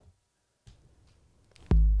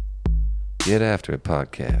Get After It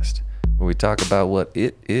podcast, where we talk about what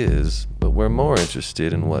it is, but we're more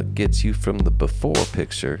interested in what gets you from the before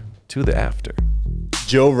picture to the after.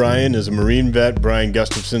 Joe Ryan is a Marine vet, Brian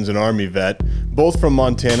Gustafson's an Army vet, both from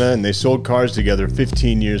Montana, and they sold cars together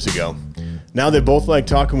 15 years ago. Now they both like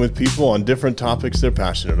talking with people on different topics they're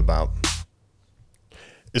passionate about.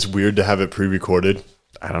 It's weird to have it pre-recorded.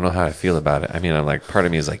 I don't know how I feel about it. I mean, I'm like, part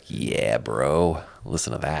of me is like, yeah, bro,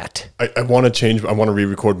 listen to that. I want to change, I want to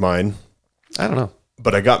re-record mine. I don't know.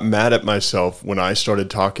 But I got mad at myself when I started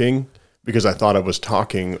talking because I thought I was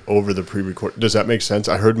talking over the pre-record. Does that make sense?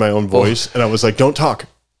 I heard my own voice and I was like, don't talk.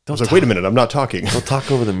 I was like, wait a minute, I'm not talking. Don't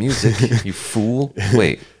talk over the music, you fool.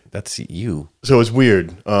 Wait, that's you. So it's weird.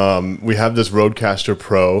 We have this Rodecaster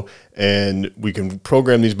Pro and we can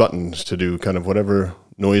program these buttons to do kind of whatever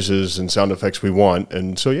noises and sound effects we want.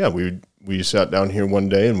 And so, yeah, we sat down here one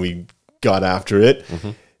day and we got after it.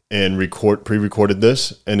 And pre-recorded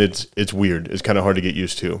this, and it's weird. It's kind of hard to get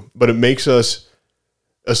used to, but it makes us,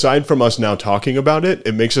 aside from us now talking about it,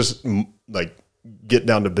 it makes us like get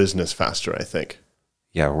down to business faster, I think.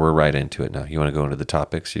 Yeah, we're right into it now. You want to go into the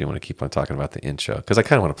topics? You don't want to keep on talking about the intro? Because I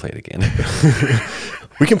kind of want to play it again.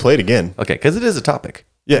 We can play it again. Okay, because it is a topic.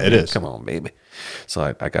 Yeah, it is. Come on, baby.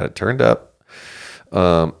 So I got it turned up.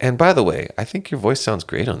 And by the way, I think your voice sounds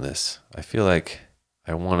great on this. I feel like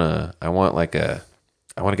I want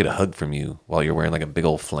to get a hug from you while you're wearing like a big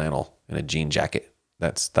old flannel and a jean jacket.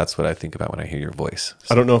 That's what I think about when I hear your voice.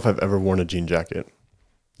 So I don't know if I've ever worn a jean jacket.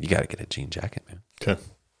 you got to get a jean jacket, man. Okay.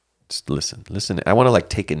 Just listen. I want to like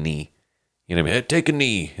take a knee. You know what I mean? Hey, take a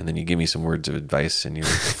knee. And then you give me some words of advice in your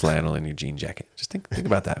flannel and your jean jacket. Just think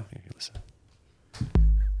about that when you listen.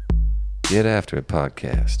 Get After It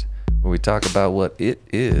podcast, where we talk about what it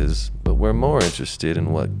is, but we're more interested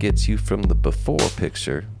in what gets you from the before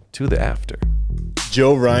picture to the after.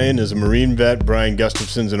 Joe Ryan is a Marine vet, Brian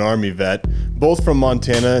Gustafson's an Army vet, both from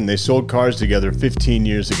Montana, and they sold cars together 15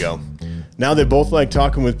 years ago. Now they both like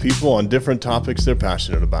talking with people on different topics they're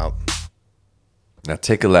passionate about. Now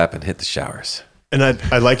take a lap and hit the showers. And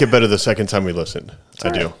I like it better the second time we listened. I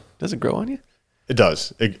do. Does it grow on you? It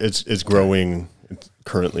does. It's growing. It's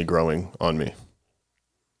currently growing on me.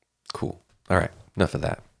 Cool. All right. Enough of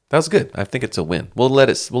that. That was good. I think it's a win. We'll let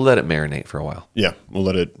it marinate for a while. Yeah, we'll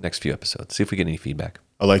let it. Next few episodes. See if we get any feedback.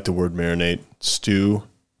 I like the word marinate. Stew.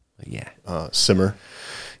 Yeah. Simmer.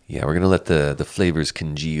 Yeah, we're gonna let the flavors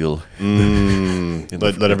congeal.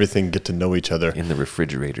 Let everything get to know each other in the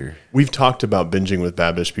refrigerator. We've talked about binging with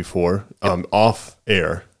Babish before, off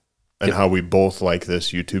air, and how we both like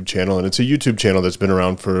this YouTube channel, and it's a YouTube channel that's been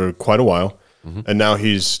around for quite a while, and now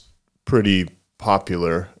he's pretty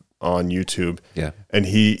popular on YouTube. Yeah. And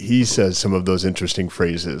he says some of those interesting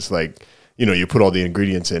phrases, like, you know, you put all the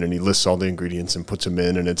ingredients in and he lists all the ingredients and puts them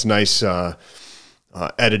in, and it's nice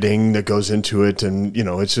editing that goes into it, and, you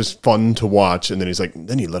know, it's just fun to watch. And then he's like,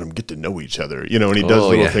 then you let them get to know each other, you know, and he does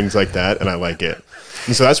little things like that, and I like it.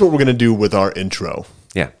 And so that's what we're going to do with our intro.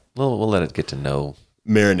 Yeah. We'll let it get to know.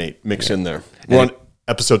 Marinate, mix in there. We're on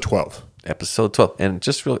episode 12. Episode 12. And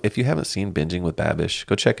just if you haven't seen Binging with Babish,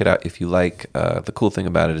 go check it out. If you like, the cool thing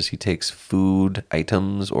about it is he takes food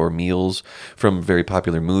items or meals from very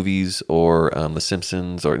popular movies or The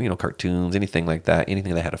Simpsons or, you know, cartoons, anything like that,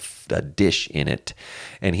 anything that had a dish in it.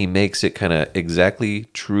 And he makes it kind of exactly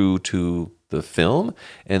true to the film.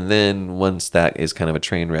 And then once that is kind of a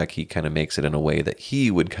train wreck, he kind of makes it in a way that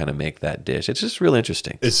he would kind of make that dish. It's just really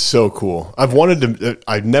interesting. It's so cool.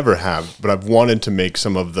 I never have, but I've wanted to make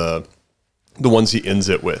some of the ones he ends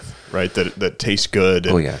it with, right? That taste good.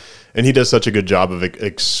 And, and he does such a good job of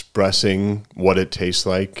expressing what it tastes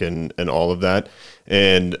like and all of that.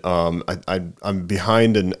 And I'm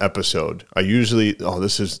behind an episode. I usually,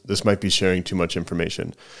 this might be sharing too much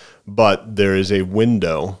information, but there is a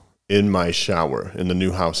window in my shower in the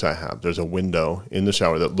new house I have. There's a window in the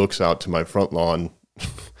shower that looks out to my front lawn,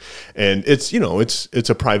 and it's, you know, it's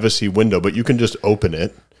a privacy window, but you can just open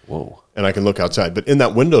it. Whoa! And I can look outside. But in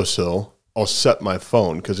that windowsill, I'll set my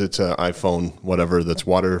phone, because it's an iPhone, whatever, that's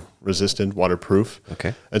water resistant, waterproof.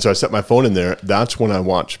 Okay. And so I set my phone in there. That's when I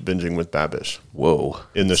watch Binging with Babish. Whoa.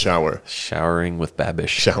 In the shower. Showering with Babish.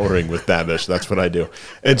 Showering with Babish. That's what I do.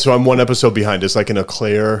 And so I'm one episode behind. It's like an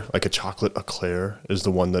eclair, like a chocolate eclair is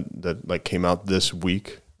the one that like came out this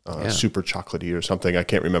week. Super chocolatey or something. I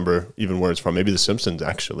can't remember even where it's from. Maybe The Simpsons,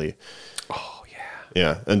 actually. Oh,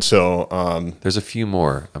 yeah. And so there's a few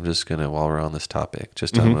more. I'm just gonna, while we're on this topic,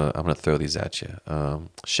 I'm gonna throw these at you.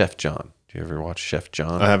 Chef John. Do you ever watch Chef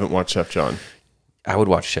John? I haven't watched Chef John. I would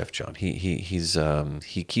watch Chef John.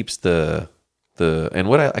 He keeps the and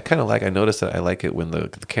what I kind of like. I noticed that I like it when the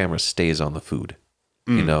camera stays on the food.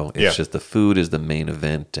 You know, it's just the food is the main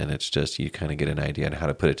event, and it's just you kind of get an idea on how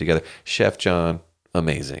to put it together. Chef John,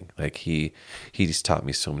 amazing. Like he's taught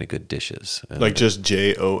me so many good dishes. And like just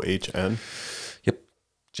John. Yep,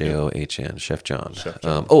 John, Chef John. Chef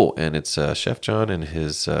John. And it's Chef John and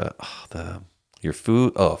his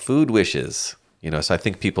food wishes. You know, so I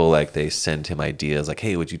think people like they send him ideas like,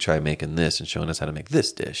 hey, would you try making this and showing us how to make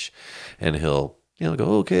this dish, and he'll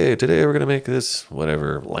go, okay, today we're going to make this,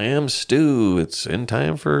 whatever, lamb stew. It's in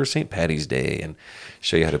time for St. Patty's Day, and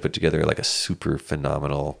show you how to put together like a super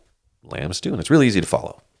phenomenal lamb stew. And it's really easy to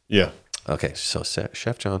follow. Yeah. Okay. So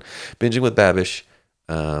Chef John, Binging with Babish.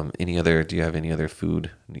 Do you have any other food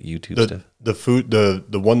YouTube stuff?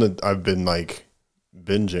 The one that I've been like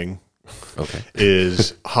binging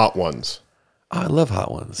is Hot Ones. Oh, I love Hot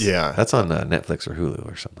Ones. Yeah. That's on Netflix or Hulu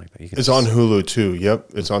or something like that. It's on Hulu too.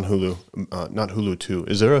 Yep. It's on Hulu. Not Hulu too.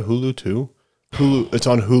 Is there a Hulu too? Hulu. It's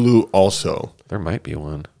on Hulu also. There might be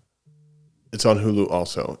one. It's on Hulu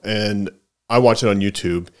also. And I watch it on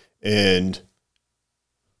YouTube, and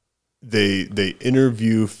they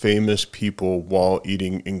interview famous people while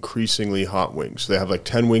eating increasingly hot wings. They have like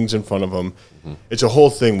 10 wings in front of them. Mm-hmm. It's a whole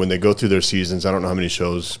thing when they go through their seasons. I don't know how many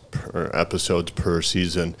episodes per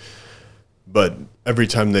season. But every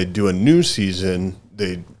time they do a new season,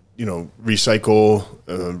 they, recycle,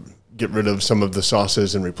 get rid of some of the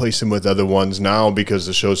sauces and replace them with other ones. Now, because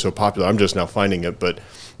the show's so popular, I'm just now finding it. But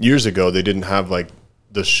years ago, they didn't have like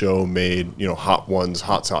the show made, Hot Ones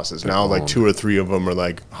hot sauces. Now, like 2 or 3 of them are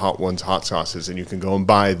like Hot Ones hot sauces, and you can go and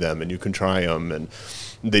buy them and you can try them. And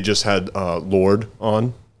they just had Lorde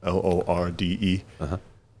on, Lorde,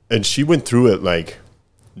 and she went through it like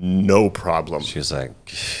no problem. She was like,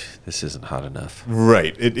 this isn't hot enough.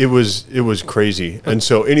 Right. It was crazy. And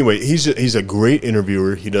so anyway, he's a great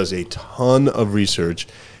interviewer. He does a ton of research,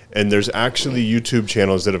 and there's actually YouTube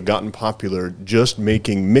channels that have gotten popular just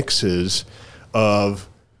making mixes of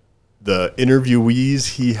the interviewees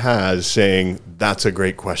he has saying, that's a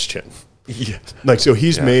great question. Yeah. Like, so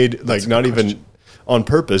he's made, like, not even on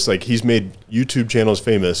purpose, like, he's made YouTube channels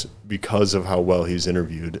famous because of how well he's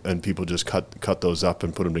interviewed, and people just cut those up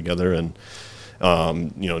and put them together. And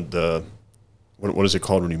what is it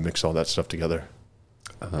called when you mix all that stuff together?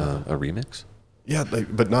 A remix? Yeah,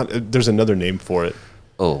 but not. There's another name for it.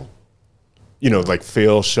 Oh, like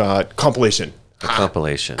fail shot compilation.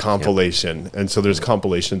 Compilation. Yep. And so there's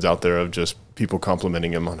compilations out there of just people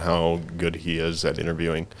complimenting him on how good he is at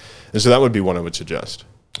interviewing, and so that would be one I would suggest.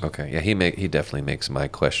 Okay, yeah, he definitely makes my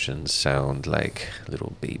questions sound like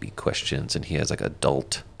little baby questions, and he has like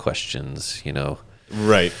adult questions,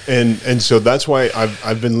 Right, and so that's why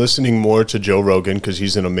I've been listening more to Joe Rogan, because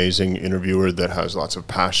he's an amazing interviewer that has lots of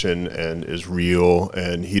passion and is real,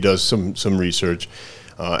 and he does some research.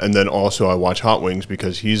 And then also I watch Hot Wings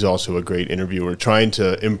because he's also a great interviewer, trying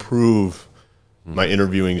to improve my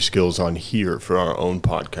interviewing skills on here for our own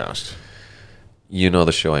podcast.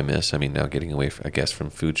 The show I miss. I mean, now getting away,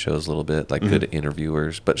 from food shows a little bit, like good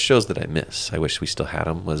interviewers, but shows that I miss. I wish we still had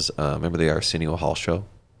them. Was remember the Arsenio Hall show?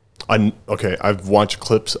 I've watched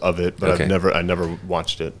clips of it, but I never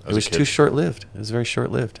watched it. It was too short-lived. It was very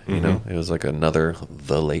short-lived. It was like another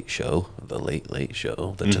The Late Show, The Late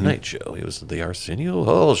Show, The Tonight Show. It was the Arsenio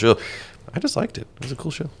Hall show. I just liked it. It was a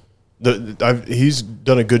cool show. He's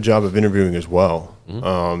done a good job of interviewing as well.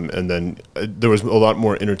 And then there was a lot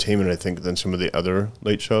more entertainment, I think, than some of the other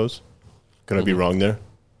late shows. Could I be wrong there?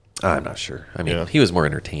 I'm not sure. I mean, he was more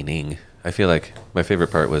entertaining. I feel like my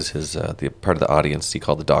favorite part was his the part of the audience he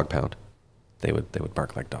called the dog pound. They would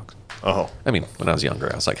bark like dogs. Oh. I mean, when I was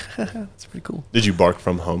younger, I was like, that's pretty cool. Did you bark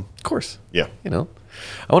from home? Of course. Yeah. I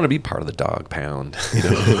want to be part of the dog pound.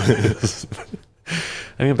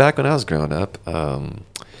 I mean, back when I was growing up,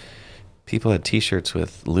 people had T-shirts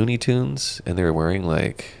with Looney Tunes, and they were wearing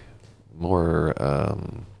like more.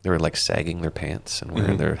 They were like sagging their pants and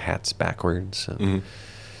wearing their hats backwards. And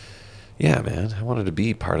yeah, man, I wanted to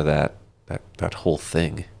be part of that whole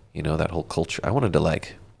thing. That whole culture. I wanted to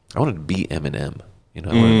be Eminem.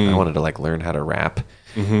 I wanted to like learn how to rap,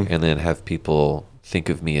 and then have people think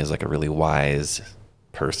of me as like a really wise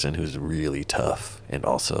person who's really tough and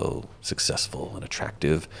also successful and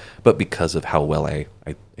attractive, but because of how well I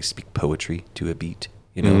speak poetry to a beat,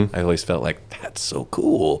 I always felt like that's so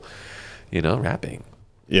cool, rapping.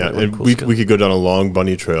 Yeah, and cool we could go down a long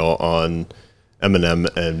bunny trail on Eminem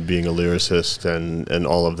and being a lyricist and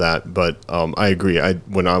all of that, but I agree.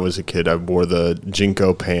 When I was a kid, I wore the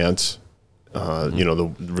Jinko pants.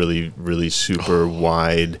 The really, really super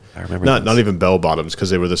wide, I remember not even bell bottoms, because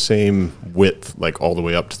they were the same width, like all the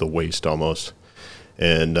way up to the waist almost.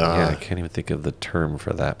 And I can't even think of the term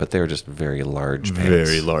for that, but they were just very large pants.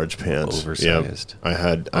 Very large pants. Oversized. Yep.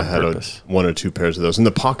 I had one or two pairs of those. And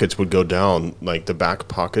the pockets would go down, like the back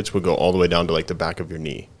pockets would go all the way down to like the back of your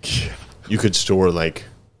knee. You could store like,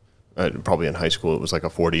 probably in high school, it was like a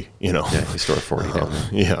 40, you know. Yeah, you store a 40 down there.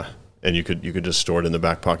 Yeah. And you could just store it in the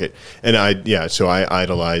back pocket. And so I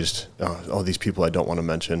idolized all these people I don't want to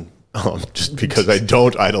mention. Just because I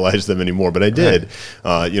don't idolize them anymore, but I did. In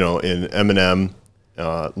Eminem,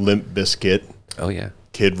 Limp Bizkit. Oh yeah,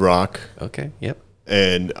 Kid Rock. Okay, yep.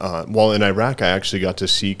 And while in Iraq, I actually got to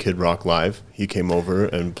see Kid Rock live. He came over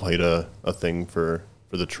and played a thing for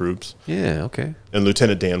the troops. Yeah, okay. And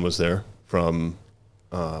Lieutenant Dan was there from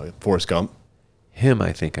Forrest Gump. Him,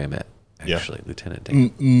 I think I met. Actually, yeah. Lieutenant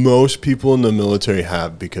Dan. Most people in the military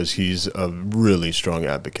have, because he's a really strong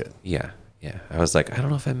advocate. Yeah. Yeah, I was like, I don't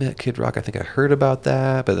know if I met Kid Rock. I think I heard about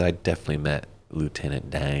that, but I definitely met Lieutenant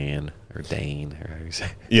Dan, or Dane, or how you say.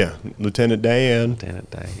 Yeah, Lieutenant Dan. Lieutenant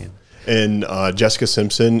Dan. And Jessica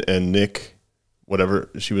Simpson and Nick, whatever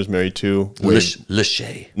she was married to.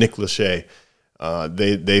 Lachey. Nick Lachey.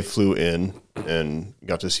 They flew in and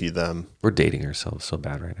got to see them. We're dating ourselves so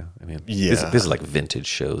bad right now. I mean, yeah. This is like vintage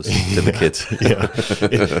shows to the kids.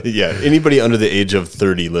 Yeah. Anybody under the age of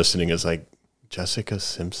 30 listening is like, Jessica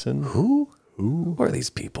Simpson? Who are these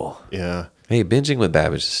people? Yeah. Hey, Binging with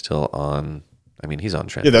Babbage is still on. I mean, he's on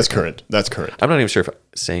trend. Yeah, that's current. That's current. I'm not even sure if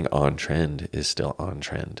saying on trend is still on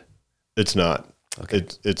trend. It's not. Okay.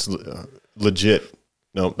 It's legit.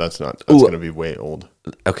 No, that's not. That's going to be way old.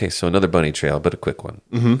 Okay, so another bunny trail, but a quick one.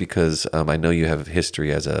 Because I know you have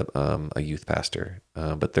history as a youth pastor,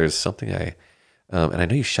 but there's something and I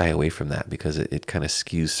know you shy away from that because it kind of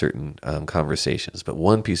skews certain conversations. But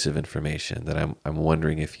one piece of information that I'm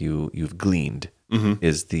wondering if you've gleaned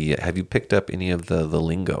is have you picked up any of the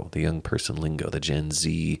lingo, the young person lingo, the Gen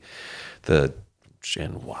Z, the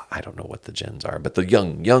Gen Y? I don't know what the gens are, but the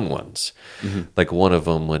young ones. Like one of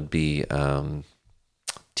them would be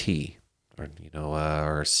T, or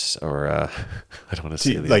I don't want to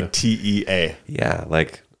say like TEA. Yeah,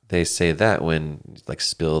 like. They say that when like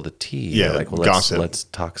spill the tea. Yeah, like, well, gossip. Let's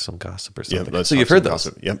talk some gossip or something. Yeah, so you've heard those?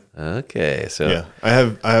 Gossip. Yep. Okay, so yeah, I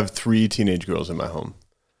have 3 teenage girls in my home.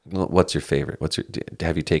 What's your favorite?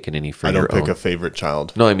 Have you taken any for your own? I don't pick a favorite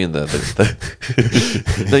child. No, I mean the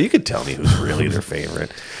no. You could tell me who's really their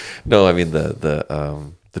favorite. No, I mean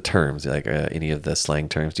the terms, like any of the slang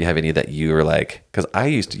terms. Do you have any that you were like? Because I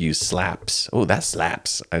used to use slaps. Oh, that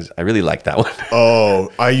slaps. I really like that one. Oh,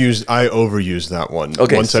 I overused that one.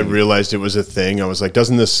 Okay, once I realized it was a thing, I was like,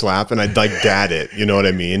 "Doesn't this slap?" And I'd like dad it. You know what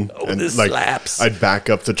I mean? Oh, and this like, slaps. I'd back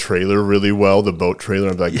up the trailer really well, the boat trailer.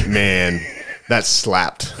 I'd be like, "Man, that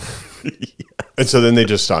slapped." Yes. And so then they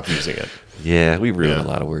just stopped using it. Yeah, we ruin a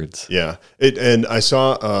lot of words. Yeah, and I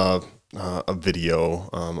saw a video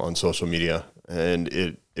on social media,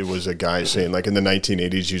 and it was a guy saying, like, in the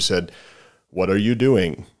 1980s, you said, "What are you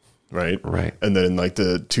doing?" Right. And then in like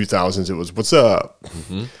the 2000s, it was, "What's up?"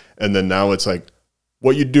 And then now it's like,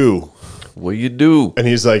 "What you do?" What you do? And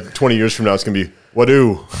he's like, 20 years from now, it's gonna be, "What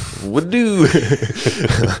do?" What do?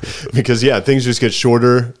 Because things just get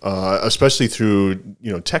shorter, especially through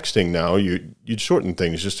texting now. You'd shorten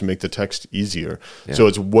things just to make the text easier. Yeah. So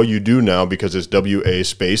it's "what you do" now, because it's WA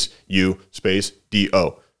space U space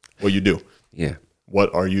DO. What you do? Yeah.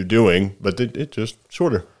 What are you doing? But it just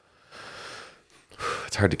shorter.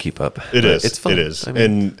 It's hard to keep up. It is. It's fun. It is. I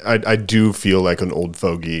mean, and I do feel like an old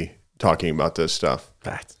fogey talking about this stuff.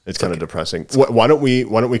 It's kind of depressing. Why don't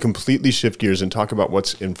we completely shift gears and talk about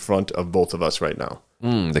what's in front of both of us right now?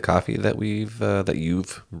 The coffee that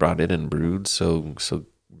you've brought in and brewed so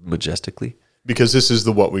majestically. Because this is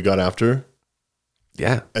the what we got after.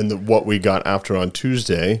 Yeah. And the what we got after on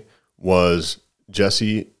Tuesday was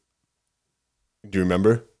Jesse. Do you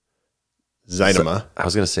remember? Zydeco. I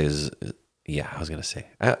was gonna say.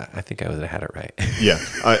 I think I would have had it right. Yeah.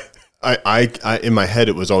 I in my head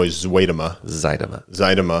it was always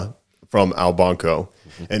Zydeco from Albanco.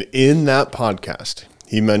 And in that podcast,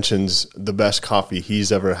 he mentions the best coffee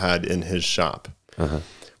he's ever had in his shop.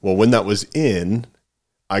 Well, when that was in,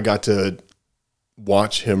 I got to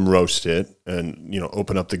watch him roast it and,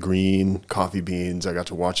 open up the green coffee beans. I got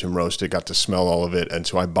to watch him roast it, got to smell all of it. And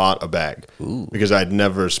so I bought a bag. Ooh. Because I'd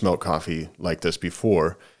never smelled coffee like this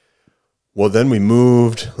before. Well, then we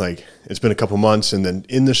moved, it's been a couple months. And then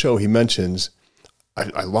in the show, he mentions,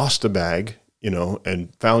 I lost a bag,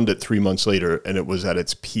 and found it 3 months later, and it was at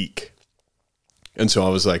its peak. And so I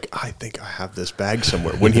was like, I think I have this bag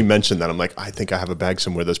somewhere. When he mentioned that, I'm like, I think I have a bag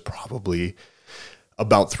somewhere that's probably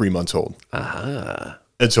about 3 months old.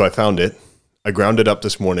 And so I found it. I ground it up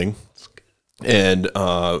this morning, and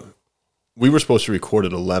we were supposed to record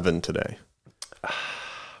at 11 today.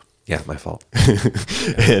 Yeah, my fault.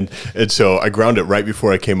 and so I ground it right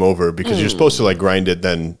before I came over because you're supposed to like grind it,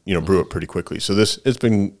 then, you know, brew it pretty quickly. So it's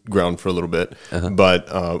been ground for a little bit,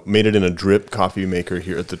 but made it in a drip coffee maker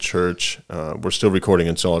here at the church. We're still recording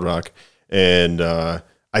in Solid Rock. And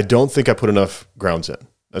I don't think I put enough grounds in.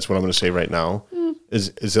 That's what I'm going to say right now.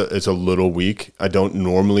 It's a little weak. I don't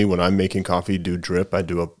normally, when I'm making coffee, do drip. I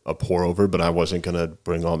do a pour over, but I wasn't going to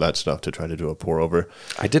bring all that stuff to try to do a pour over.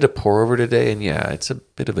 I did a pour over today, and yeah, it's a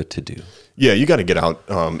bit of a to-do. Yeah, you got to get out.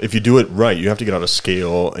 If you do it right, you have to get out a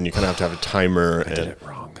scale, and you kind of have to have a timer. I did it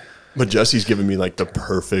wrong. But Jesse's given me like the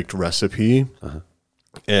perfect recipe.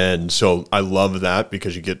 And so I love that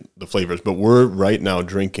because you get the flavors. But we're right now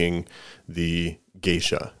drinking the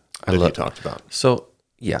geisha that you talked about. So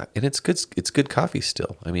yeah, and it's good. It's good coffee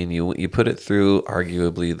still. I mean, you put it through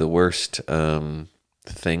arguably the worst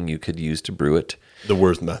thing you could use to brew it. The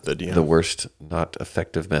worst method, yeah. The worst, not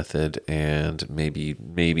effective method, and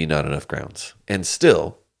maybe not enough grounds. And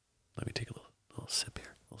still, let me take a little sip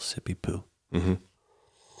here, a little sippy poo.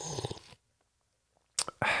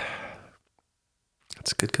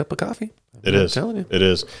 It's a good cup of coffee. I'm telling you, it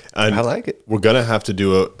is. And I like it. We're gonna have to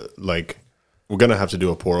do a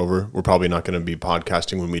pour over. We're probably not going to be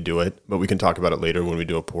podcasting when we do it, but we can talk about it later when we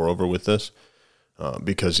do a pour over with this,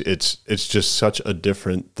 because it's just such a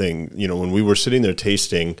different thing. You know, when we were sitting there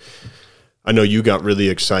tasting, I know you got really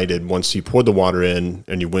excited once you poured the water in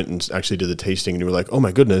and you went and actually did the tasting, and you were like, "Oh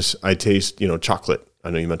my goodness, I taste chocolate." I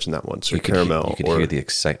know you mentioned that once, or caramel. You could hear the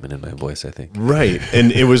excitement in my voice, I think. Right,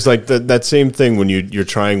 and it was like that same thing when you're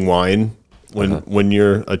trying wine. When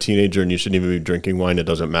you're a teenager and you shouldn't even be drinking wine, it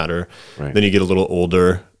doesn't matter. Right. Then you get a little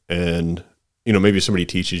older, and maybe somebody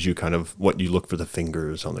teaches you kind of what you look for the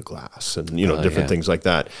fingers on the glass, and different things like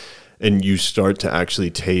that, and you start to actually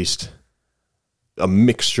taste a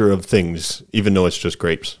mixture of things, even though it's just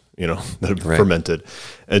grapes, that have fermented.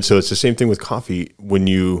 And so it's the same thing with coffee. When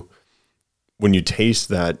you taste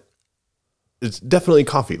that, it's definitely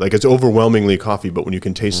coffee. Like, it's overwhelmingly coffee, but when you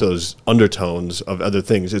can taste those undertones of other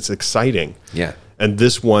things, it's exciting. Yeah. And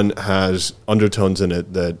this one has undertones in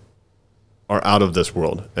it that are out of this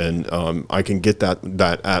world. And I can get that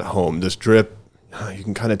at home. This drip, you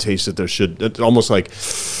can kind of taste that it's almost like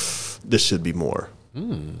this should be more.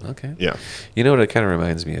 Okay. Yeah. You know what it kind of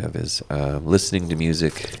reminds me of is listening to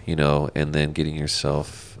music, and then getting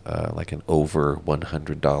yourself like an over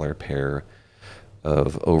 $100 pair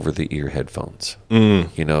of over-the-ear headphones, and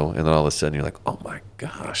then all of a sudden you're like, oh my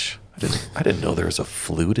gosh, I didn't know there was a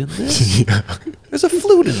flute in this. There's a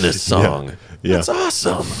flute in this song. Yeah. That's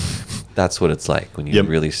awesome. That's what it's like when you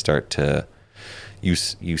really start to, you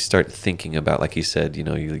start thinking about, like you said,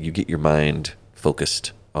 you get your mind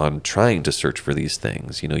focused on trying to search for these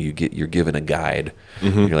things. You're given a guide.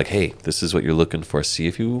 You're like, hey, this is what you're looking for. See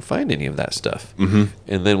if you find any of that stuff. And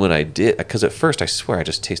then when I did, because at first I swear I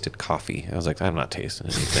just tasted coffee. I was like, I'm not tasting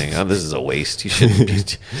anything. This is a waste. You shouldn't be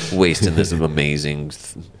wasting this amazing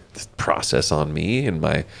process on me and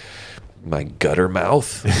my gutter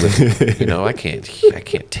mouth. I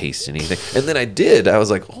can't taste anything. And then I did. I was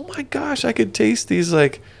like, oh my gosh, I could taste these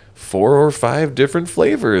like 4 or 5 different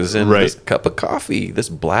flavors in this cup of coffee, this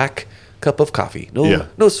black cup of coffee.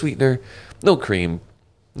 No sweetener, no cream,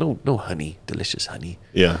 no honey, delicious honey.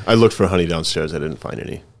 Yeah, I looked for honey downstairs. I didn't find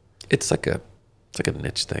any. It's like a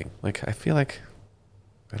niche thing. Like, I feel like,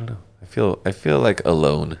 I don't know. I feel like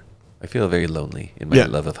alone. I feel very lonely in my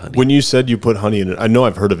love of honey. When you said you put honey in it, I know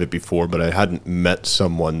I've heard of it before, but I hadn't met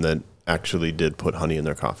someone that actually did put honey in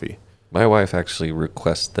their coffee. My wife actually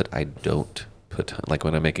requests that I don't put, like,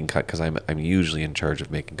 when I'm making because I'm usually in charge of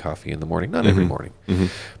making coffee in the morning, not every morning,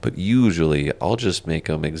 but usually I'll just make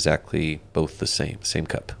them exactly both the same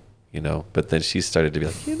cup, but then she started to be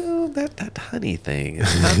like, that honey thing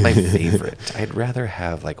is not my favorite. I'd rather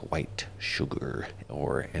have like white sugar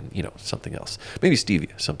and something else, maybe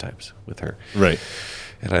stevia sometimes with her, right?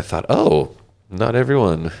 And I thought, oh, not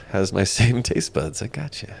everyone has my same taste buds. I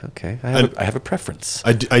gotcha. Okay, I have a preference.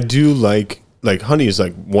 I do like honey is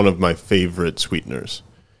like one of my favorite sweeteners.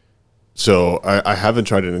 So I haven't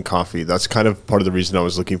tried it in coffee. That's kind of part of the reason I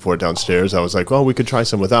was looking for it downstairs. I was like, well, we could try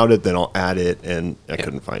some without it, then I'll add it, and I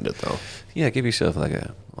couldn't find it though. Yeah, give yourself like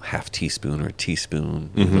a half teaspoon or a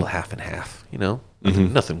teaspoon, a little half and half,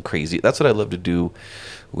 Nothing crazy. That's what I love to do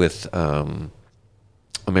with Americanos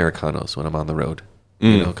when I'm on the road.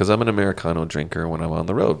 Because I'm an Americano drinker when I'm on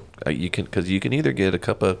the road. You can either get a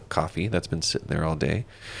cup of coffee that's been sitting there all day,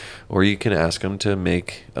 or you can ask them to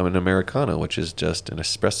make an Americano, which is just an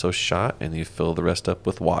espresso shot, and you fill the rest up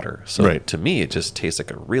with water. So to me, it just tastes like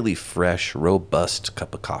a really fresh, robust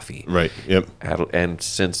cup of coffee. Right. Yep. And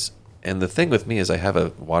since And the thing with me is I have a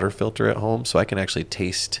water filter at home, so I can actually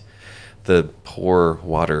taste the poor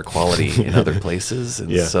water quality in other places.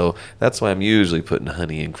 And so that's why I'm usually putting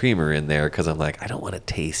honey and creamer in there, because I'm like, I don't want to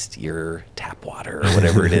taste your tap water or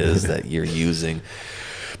whatever it is that you're using,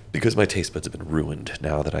 because my taste buds have been ruined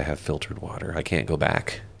now that I have filtered water. I can't go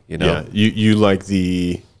back, you know? Yeah, you like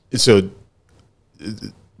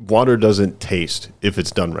water doesn't taste if it's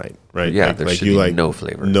done right? Yeah, there should be no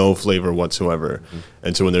flavor. No flavor whatsoever. Mm-hmm.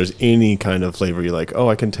 And so when there's any kind of flavor, you're like, oh,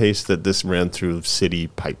 I can taste that this ran through city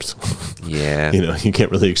pipes. Yeah. You can't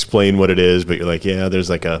really explain what it is, but you're like, yeah, there's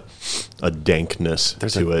like a dankness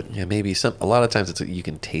to it. Yeah, maybe a lot of times you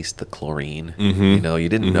can taste the chlorine. Mm-hmm. You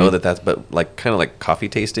didn't know that's, but like kind of like coffee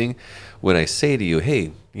tasting. When I say to you,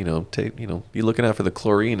 hey, be looking out for the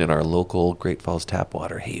chlorine in our local Great Falls tap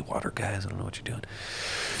water. Hey, water guys, I don't know what you're doing.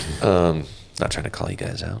 Not trying to call you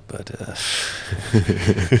guys out, but.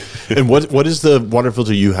 And what is the water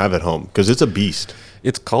filter you have at home? Because it's a beast.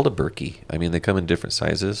 It's called a Berkey. I mean, they come in different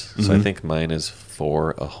sizes. So I think mine is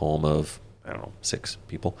for a home of, 6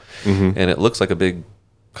 people. Mm-hmm. And it looks like a big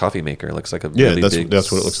coffee maker. It looks like a really big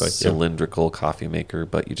that's what it looks like. Cylindrical coffee maker,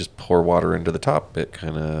 but you just pour water into the top. It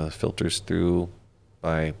kind of filters through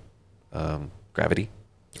by gravity.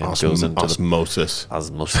 And goes into osmosis.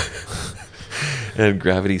 And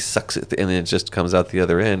gravity sucks it, and then it just comes out the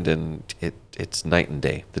other end, and it's night and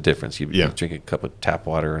day, the difference. You drink a cup of tap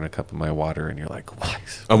water and a cup of my water, and you're like, what?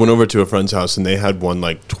 I went over to a friend's house, and they had one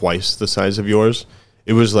like twice the size of yours.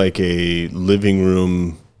 It was like a living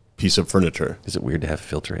room piece of furniture. Is it weird to have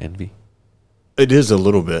filter envy? It is a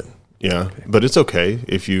little bit, yeah. Okay. But it's okay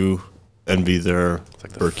if you envy their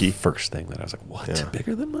Berkey. First thing that I was like, what? Yeah.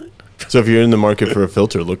 Bigger than mine? So if you're in the market for a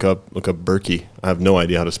filter, look up Berkey. I have no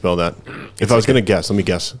idea how to spell that. If I was going to guess, let me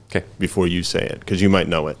guess before you say it, because you might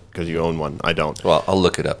know it because you own one. I don't. Well, I'll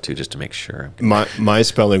look it up too, just to make sure. My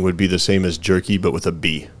spelling would be the same as jerky, but with a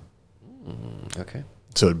B. Okay.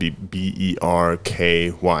 So it'd be Berky,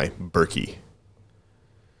 Berkey.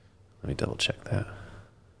 Let me double check that.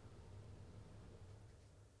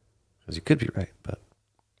 Because you could be right, but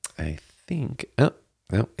I think... Oh,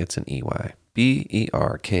 no, it's an EY.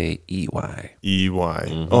 Berkey. EY.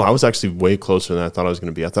 Mm-hmm. Oh, I was actually way closer than I thought I was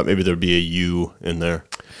going to be. I thought maybe there'd be a U in there.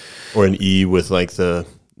 Or an E with like the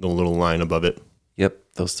little line above it. Yep,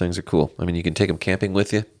 those things are cool. I mean, you can take them camping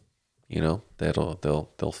with you.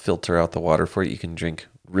 They'll filter out the water for you. You can drink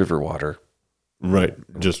river water. Right.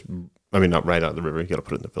 Not right out of the river. You got to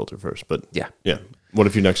put it in the filter first. But yeah. What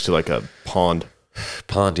if you're next to like a pond?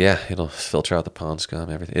 Yeah. It'll filter out the pond scum,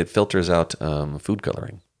 everything. It filters out food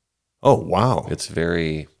coloring. Oh, wow. It's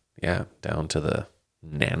very, down to the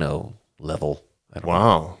nano level.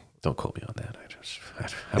 Wow. Don't quote me on that.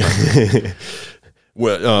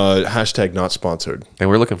 Well, hashtag not sponsored. And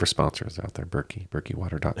we're looking for sponsors out there.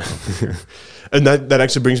 BerkeyWater.com. And that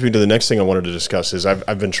actually brings me to the next thing I wanted to discuss is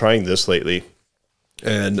I've been trying this lately.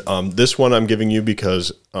 And this one I'm giving you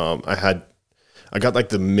because I got like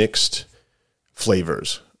the mixed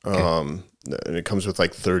flavors. Okay. And it comes with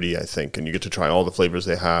like 30, I think, and you get to try all the flavors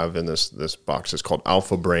they have in this box. It's called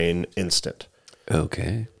Alpha Brain Instant.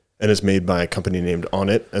 Okay. And it's made by a company named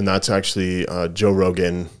Onnit, and that's actually Joe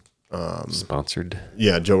Rogan sponsored.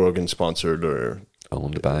 Yeah, Joe Rogan sponsored or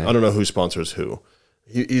owned by. I don't know who sponsors who.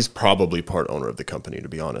 He's probably part owner of the company, to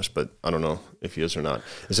be honest, but I don't know if he is or not.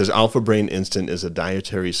 It says Alpha Brain Instant is a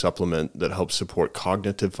dietary supplement that helps support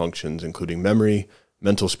cognitive functions, including memory,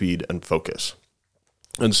 mental speed, and focus.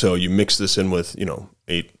 And so you mix this in with,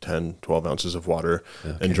 8, 10, 12 ounces of water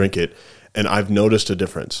and drink it. And I've noticed a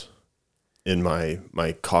difference in my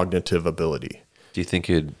cognitive ability. Do you think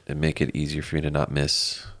it'd make it easier for you to not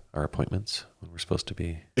miss our appointments when we're supposed to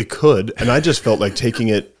be? It could. And I just felt like taking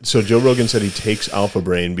it. So Joe Rogan said he takes Alpha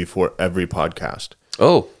Brain before every podcast.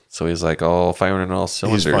 Oh, so he's like all firing on all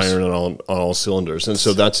cylinders. He's firing on all cylinders. And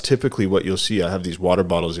so that's typically what you'll see. I have these water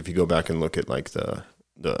bottles. If you go back and look at like the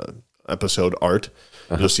episode art,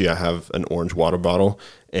 you'll see I have an orange water bottle,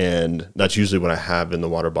 and that's usually what I have in the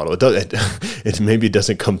water bottle. It maybe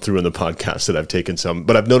doesn't come through in the podcast that I've taken some,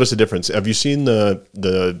 but I've noticed a difference. Have you seen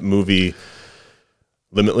the movie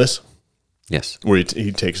Limitless? Yes. Where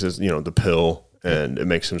he takes his, the pill and it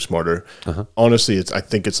makes him smarter. Uh-huh. Honestly, I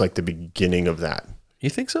think it's like the beginning of that. You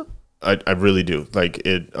think so? I really do. Like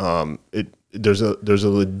there's a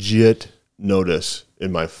legit notice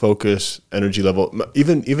in my focus, energy level,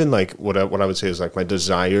 even like what I would say is like my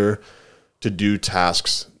desire to do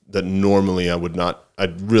tasks that normally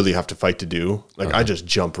I'd really have to fight to do. Like I just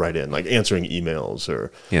jump right in, like answering emails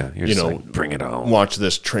or, like, bring it on, watch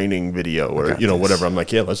this training video or, whatever. I'm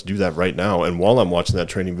like, yeah, let's do that right now. And while I'm watching that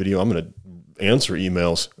training video, I'm going to answer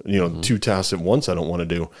emails. Two tasks at once I don't want to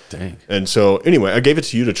do. Dang. And so anyway, I gave it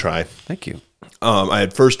to you to try. Thank you. I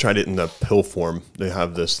had first tried it in the pill form. They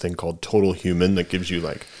have this thing called Total Human that gives you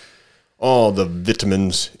like all the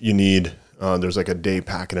vitamins you need. There's like a day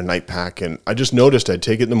pack and a night pack. And I just noticed I'd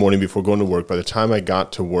take it in the morning before going to work. By the time I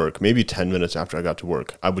got to work, maybe 10 minutes after I got to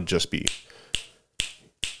work, I would just be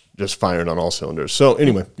firing on all cylinders. So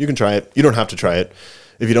anyway, you can try it. You don't have to try it.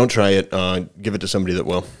 If you don't try it, give it to somebody that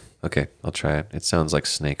will. Okay, I'll try it. It sounds like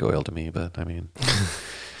snake oil to me, but I mean...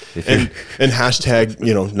 and hashtag,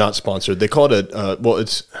 not sponsored. They call it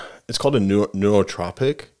it's called a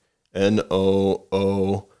nootropic,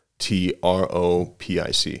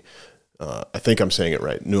 nootropic. I think I'm saying it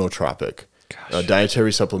right. Nootropic, a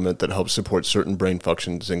dietary supplement that helps support certain brain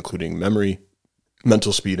functions, including memory,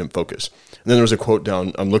 mental speed, and focus. And then there was a quote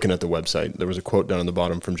down. I'm looking at the website. There was a quote down on the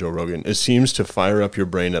bottom from Joe Rogan. It seems to fire up your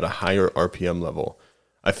brain at a higher RPM level.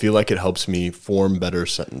 I feel like it helps me form better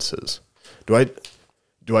sentences. Do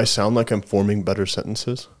I sound like I'm forming better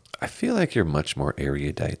sentences? I feel like you're much more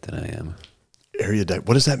erudite than I am. Erudite?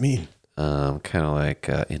 What does that mean? Kind of like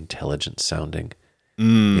intelligent sounding,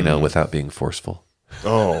 without being forceful.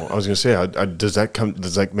 Oh, I was going to say, does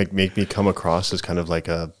that make me come across as kind of like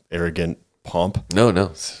a arrogant pomp? No.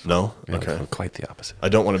 No? Yeah, Okay. Quite the opposite. I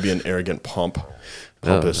don't want to be an arrogant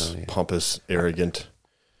pompous, arrogant.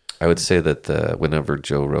 I would say that whenever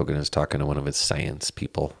Joe Rogan is talking to one of his science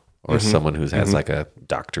people, or someone who has like a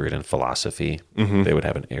doctorate in philosophy, they would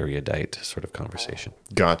have an erudite sort of conversation.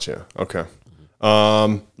 Gotcha. Okay.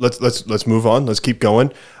 Let's move on. Let's keep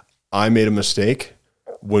going. I made a mistake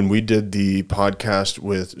when we did the podcast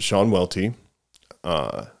with Sean Welty.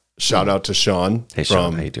 Shout out to Sean. Hey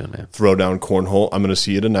Sean, how you doing, man? Throwdown Cornhole. I'm going to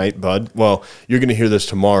see you tonight, bud. Well, you're going to hear this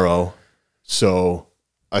tomorrow. So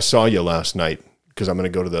I saw you last night because I'm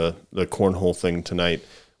going to go to the cornhole thing tonight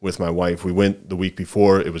with my wife. We went the week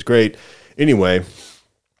before. It was great. Anyway,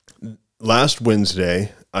 last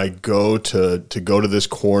Wednesday, I go to this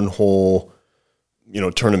cornhole,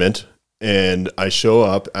 tournament, and I show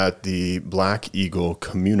up at the Black Eagle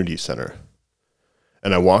Community Center.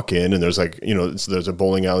 And I walk in, and there's there's a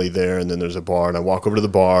bowling alley there, and then there's a bar. And I walk over to the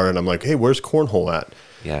bar, and I'm like, hey, where's cornhole at?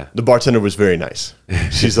 Yeah. The bartender was very nice.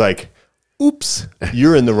 She's like, oops,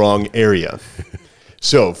 you're in the wrong area.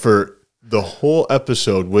 So for the whole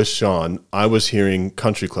episode with Sean, I was hearing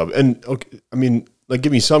country club. And okay, I mean,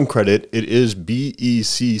 give me some credit. It is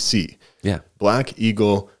BECC. Yeah. Black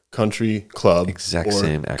Eagle Country Club. Exact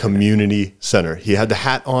same acronym. Community Center. He had the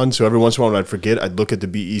hat on, so every once in a while when I'd forget, I'd look at the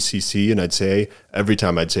BECC and every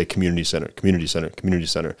time I'd say Community Center, Community Center, Community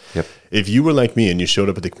Center. Yep. If you were like me and you showed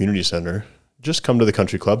up at the Community Center, just come to the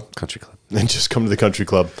Country Club. Country Club. And just come to the Country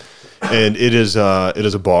Club. And it is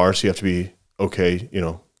a bar, so you have to be okay,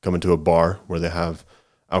 coming to a bar where they have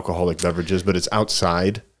alcoholic beverages, but it's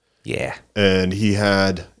outside. Yeah. And he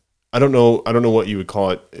had, I don't know what you would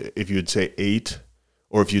call it, if you would say 8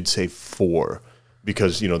 or if you'd say 4,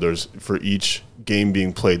 because, there's, for each game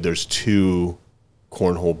being played, there's 2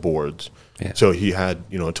 cornhole boards. Yeah. So he had,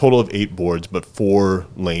 a total of 8 boards, but 4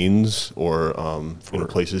 lanes or,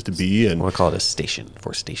 places to be. And I want to call it a station,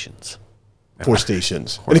 4 stations. 4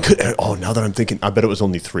 stations. And it could, now that I'm thinking, I bet it was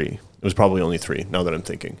only 3. It was probably only 3 now that I'm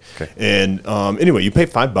thinking. Okay. And anyway, you pay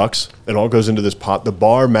 $5. It all goes into this pot. The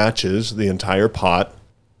bar matches the entire pot.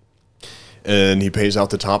 And he pays out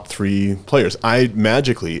the top 3 players.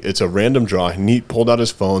 It's a random draw. And he pulled out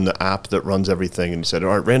his phone, the app that runs everything, and he said,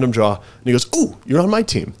 all right, random draw. And he goes, ooh, you're on my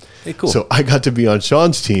team. Hey, cool. So I got to be on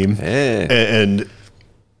Sean's team. Hey. And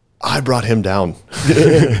I brought him down.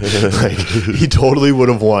 He totally would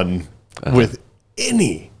have won with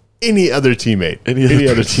any other teammate.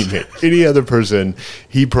 Any other person,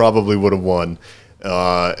 he probably would have won.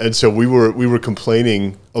 And so we were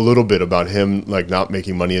complaining a little bit about him not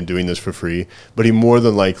making money and doing this for free, but he more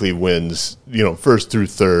than likely wins, first through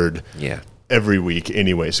third every week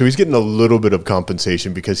anyway. So he's getting a little bit of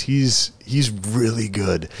compensation because he's really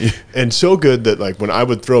good. And so good that when I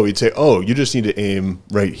would throw, he'd say, oh, you just need to aim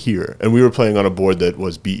right here. And we were playing on a board that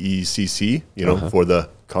was BECC, for the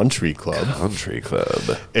Country Club. Country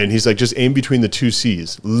Club. And he's like, just aim between the 2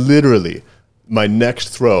 C's. Literally. My next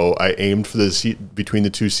throw, I aimed for the C between the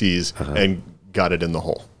 2 C's and got it in the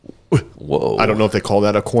hole. Whoa! I don't know if they call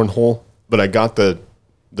that a cornhole, but I got the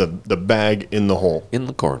bag in the hole. In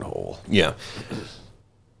the cornhole. Yeah.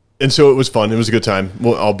 And so it was fun. It was a good time.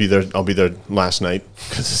 Well, I'll be there last night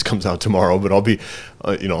because this comes out tomorrow. But I'll be,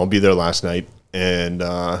 I'll be there last night. And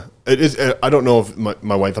it is. I don't know if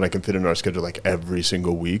my wife and I can fit in our schedule every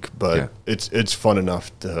single week, but it's fun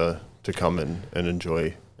enough to come and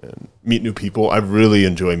enjoy and meet new people. I really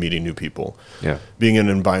enjoy meeting new people. Yeah. Being in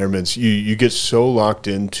environments, you get so locked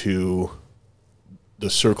into the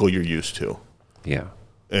circle you're used to. Yeah.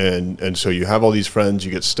 And so you have all these friends,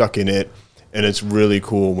 you get stuck in it, and it's really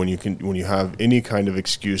cool when you have any kind of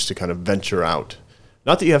excuse to kind of venture out.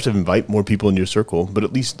 Not that you have to invite more people in your circle, but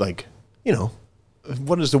at least like,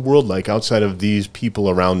 what is the world like outside of these people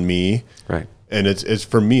around me? Right. And it's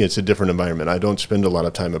for me, it's a different environment. I don't spend a lot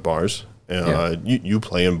of time at bars. You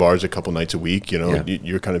play in bars a couple nights a week.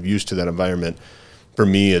 You're kind of used to that environment. For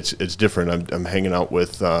me, it's different. I'm hanging out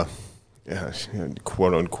with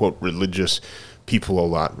quote unquote religious people a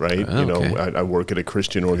lot, right? Okay. I work at a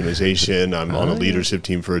Christian organization. I'm on a leadership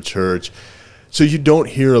team for a church, so you don't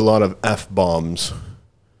hear a lot of F-bombs.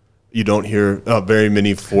 You don't hear very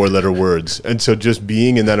many 4-letter words, and so just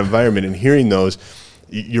being in that environment and hearing those,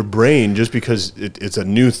 your brain, just because it's a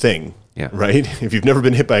new thing. Yeah. Right. If you've never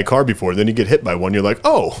been hit by a car before, then you get hit by one. You're like,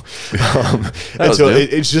 oh, and so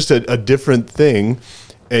it's just a different thing.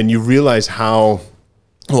 And you realize how,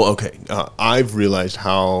 I've realized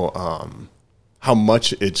how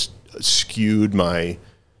much it's skewed my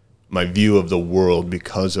view of the world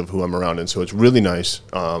because of who I'm around. And so it's really nice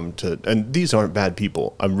and these aren't bad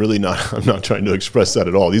people. I'm not trying to express that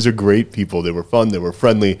at all. These are great people. They were fun. They were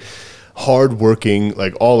friendly. Hardworking,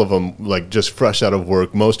 like all of them, like just fresh out of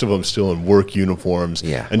work. Most of them still in work uniforms,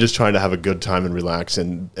 and just trying to have a good time and relax.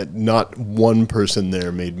 And not one person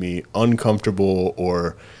there made me uncomfortable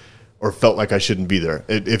or felt like I shouldn't be there.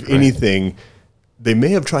 If anything, they may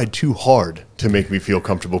have tried too hard to make me feel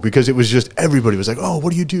comfortable, because it was just everybody was like, "Oh,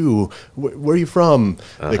 what do you do? Where are you from?"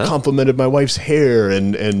 They complimented my wife's hair,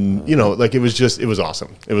 and like it was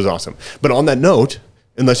awesome. It was awesome. But on that note,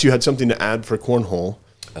 unless you had something to add for cornhole.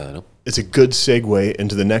 No. It's a good segue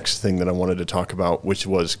into the next thing that I wanted to talk about, which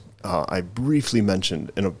was I briefly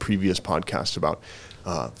mentioned in a previous podcast about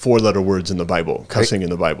 4-letter words in the Bible, cussing in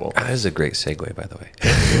the Bible. That is a great segue, by the way.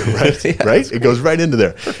 Right? Yeah. Right? It goes right into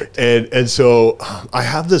there. Perfect. And so I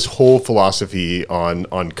have this whole philosophy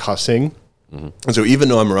on cussing. Mm-hmm. And so even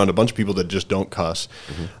though I'm around a bunch of people that just don't cuss,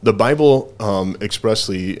 the Bible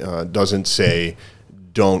expressly doesn't say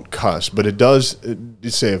don't cuss, but it does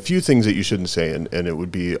say a few things that you shouldn't say, and it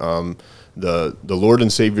would be the Lord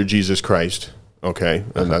and Savior Jesus Christ, okay,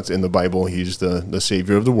 and that's in the Bible. He's the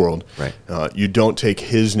Savior of the world. Right. You don't take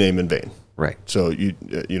His name in vain. Right. So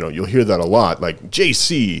you'll hear that a lot, like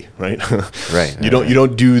JC, right? Right. You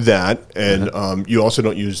don't do that, and you also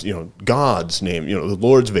don't use God's name, the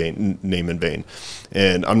Lord's name in vain.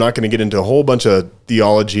 And I'm not going to get into a whole bunch of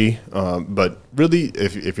theology, but really,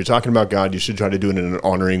 if you're talking about God, you should try to do it in an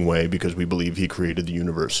honoring way, because we believe He created the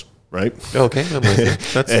universe. Right? Okay, I'm with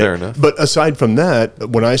you. That's fair enough. But aside from that,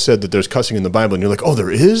 when I said that there's cussing in the Bible, and you're like, oh, there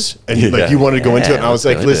is? And you wanted to go into it, and I was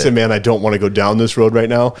like, listen, man, I don't want to go down this road right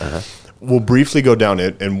now. We'll briefly go down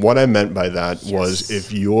it. And what I meant by that was,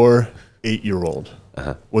 if your 8-year-old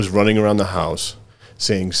was running around the house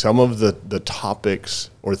saying some of the topics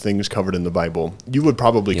or things covered in the Bible, you would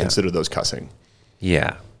probably consider those cussing.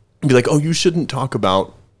 Yeah. Be like, oh, you shouldn't talk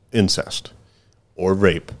about incest or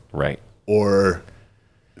rape. Right. Or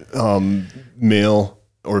male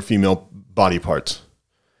or female body parts.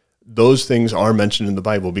 Those things are mentioned in the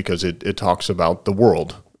Bible because it talks about the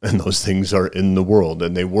world, and those things are in the world,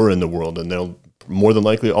 and they were in the world, and they'll more than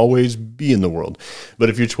likely always be in the world. But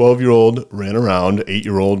if your 12-year-old ran around,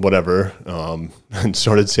 8-year-old, whatever, and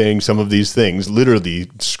started saying some of these things, literally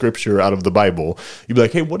scripture out of the Bible, you'd be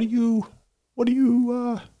like, hey, what are you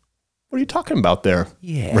talking about there?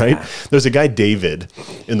 Yeah. Right? There's a guy, David,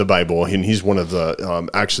 in the Bible, and he's one of the,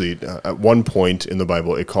 at one point in the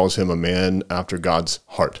Bible, it calls him a man after God's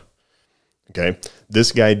heart. Okay?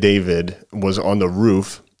 This guy, David, was on the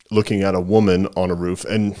roof looking at a woman on a roof,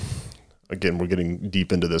 and again, we're getting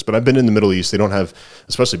deep into this, but I've been in the Middle East. They don't have,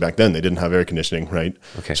 especially back then, they didn't have air conditioning, right?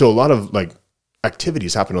 Okay. So a lot of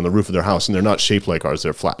activities happen on the roof of their house, and they're not shaped like ours,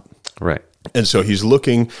 they're flat. Right. And so he's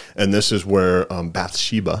looking, and this is where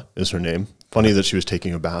Bathsheba is her name. Funny that she was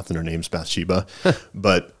taking a bath and her name's Bathsheba,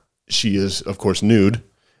 but she is, of course, nude,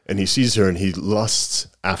 and he sees her and he lusts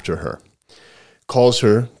after her. Calls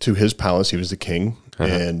her to his palace, he was the king,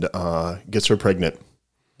 and gets her pregnant.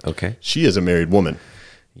 Okay. She is a married woman.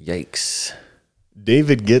 Yikes.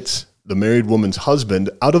 David gets the married woman's husband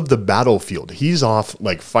out of the battlefield. He's off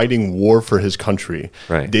fighting war for his country.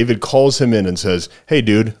 Right. David calls him in and says, hey,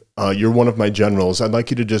 dude, you're one of my generals. I'd like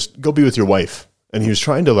you to just go be with your wife. And he was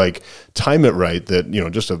trying to time it right that,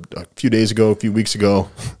 just a few days ago, a few weeks ago,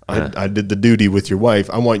 I did the duty with your wife.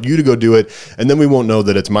 I want you to go do it. And then we won't know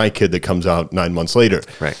that it's my kid that comes out 9 months later.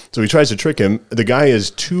 Right. So he tries to trick him. The guy is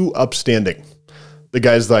too upstanding. The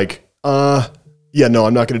guy's like, yeah, no,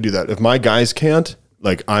 I'm not going to do that. If my guys can't,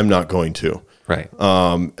 like, I'm not going to. Right.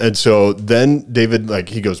 And so then David, like,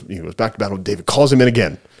 he goes back to battle. David calls him in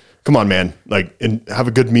again. Come on, man. Like, and have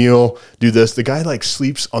a good meal. Do this. The guy like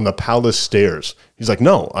sleeps on the palace stairs. He's like,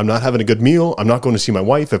 no, I'm not having a good meal. I'm not going to see my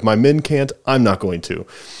wife. If my men can't, I'm not going to.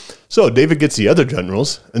 So David gets the other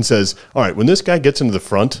generals and says, all right, when this guy gets into the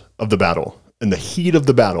front of the battle, in the heat of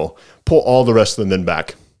the battle, pull all the rest of the men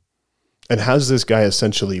back, and has this guy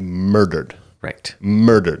essentially murdered. Right.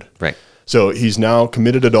 Murdered. Right. So he's now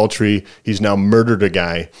committed adultery. He's now murdered a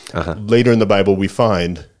guy. Later in the Bible, we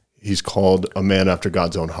find he's called a man after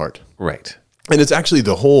God's own heart. Right. And it's actually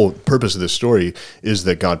the whole purpose of this story is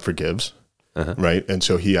that God forgives, right? And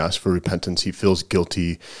so he asks for repentance. He feels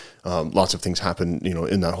guilty. Lots of things happen,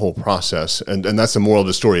 in that whole process. And that's the moral of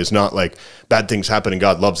the story. It's not like bad things happen and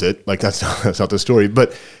God loves it. Like that's not the story.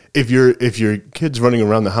 But if your kid's running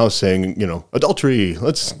around the house saying, adultery,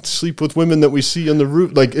 let's sleep with women that we see on the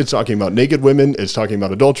roof, like it's talking about naked women, it's talking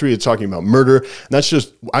about adultery, it's talking about murder. And that's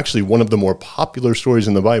just actually one of the more popular stories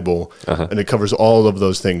in the Bible. And it covers all of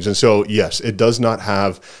those things. And so, yes, it does not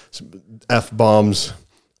have F-bombs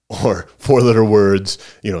or 4-letter words,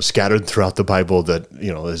 scattered throughout the Bible that,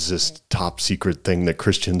 is this top secret thing that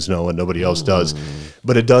Christians know and nobody else does.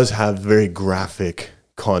 But it does have very graphic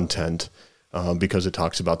content because it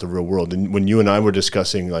talks about the real world. And when you and I were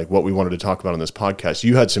discussing like what we wanted to talk about on this podcast,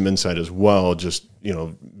 you had some insight as well, just,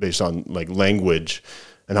 based on like language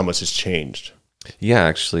and how much has changed. Yeah,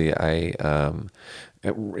 actually,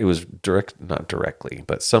 it was not directly,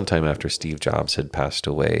 but sometime after Steve Jobs had passed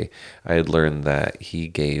away, I had learned that he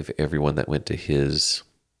gave everyone that went to his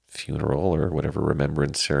funeral or whatever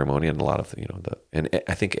remembrance ceremony, and a lot of and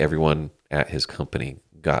I think everyone at his company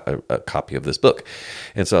got a copy of this book.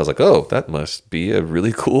 And so I was like, oh, that must be a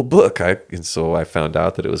really cool book. And so I found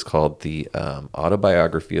out that it was called The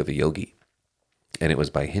Autobiography of a Yogi. And it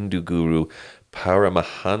was by Hindu guru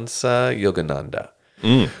Paramahansa Yogananda.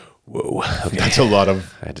 Whoa. Okay. That's a lot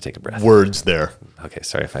of I had to take a breath. Words there. Okay,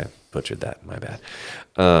 sorry if I butchered that. My bad.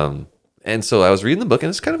 And so I was reading the book,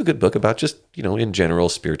 and it's kind of a good book about just, in general,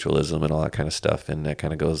 spiritualism and all that kind of stuff. And that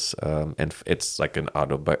kind of goes, and it's like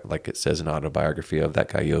like it says an autobiography of that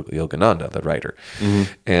guy, Yogananda, the writer.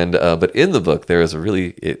 And, but in the book, there is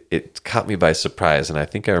it caught me by surprise. And I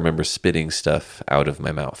think I remember spitting stuff out of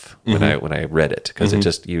my mouth when I read it, because it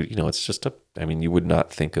just, it's just you would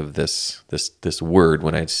not think of this word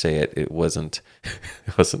when I say it. I wasn't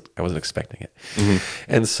expecting it.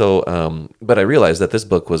 And so, but I realized that this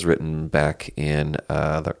book was written back in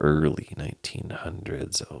the early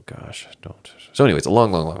 1900s. Oh gosh, don't. So anyway, it's a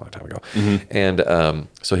long time ago. And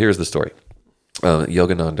so here's the story.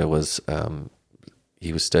 Yogananda was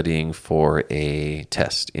he was studying for a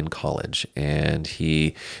test in college, and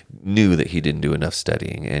he knew that he didn't do enough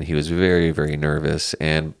studying, and he was very, very nervous.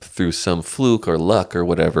 And through some fluke or luck or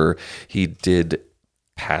whatever, he did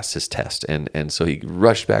pass his test, and so he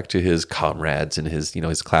rushed back to his comrades and his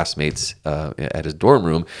his classmates at his dorm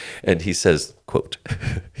room, and he says, quote,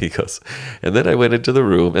 he goes, and then I went into the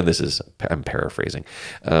room, and I'm paraphrasing,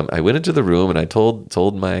 I went into the room and I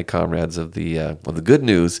told my comrades of the good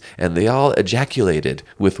news, and they all ejaculated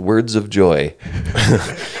with words of joy.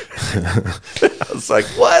 I was like,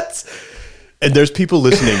 what? And there's people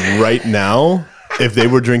listening right now, if they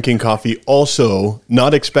were drinking coffee, also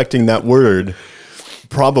not expecting that word,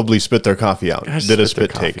 probably spit their coffee out. Did a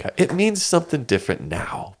spit take. It means something different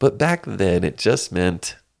now, but back then it just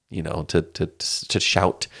meant, to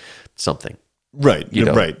shout something. Right.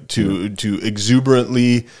 Right. To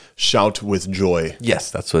exuberantly shout with joy.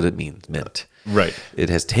 Yes, that's what it meant. Right. It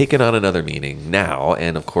has taken on another meaning now,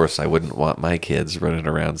 and of course I wouldn't want my kids running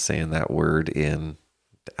around saying that word in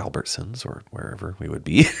Albertsons or wherever we would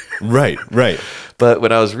be. Right. But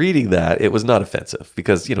when I was reading that, it was not offensive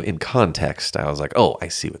because, in context, I was like, oh, I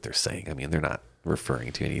see what they're saying. I mean, they're not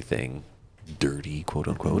referring to anything dirty, quote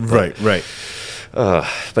unquote. But, right.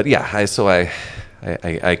 But yeah,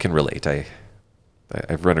 I can relate.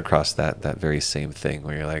 I've run across that very same thing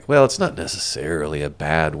where you're like, well, it's not necessarily a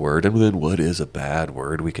bad word. And then what is a bad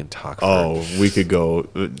word? We can talk. We could go,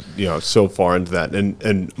 so far into that.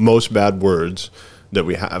 And most bad words that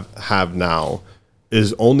we have now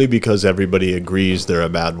is only because everybody agrees they're a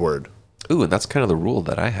bad word. Ooh, and that's kind of the rule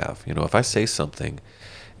that I have. If I say something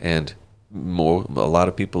and a lot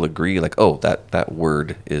of people agree, like, oh, that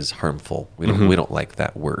word is harmful. We don't like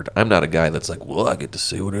that word. I'm not a guy that's like, well, I get to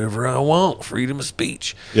say whatever I want, freedom of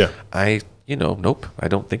speech. Yeah. Nope, I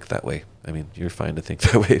don't think that way. I mean, you're fine to think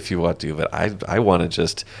that way if you want to, but I want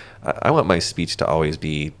to I want my speech to always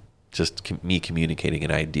be just me communicating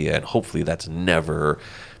an idea, and hopefully that's never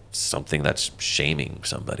something that's shaming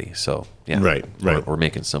somebody. So yeah, right. Or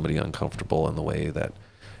making somebody uncomfortable in the way that,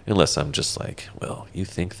 unless I'm just like, well, you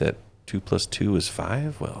think that 2 + 2 is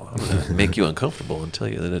 5? Well, I'm gonna make you uncomfortable and tell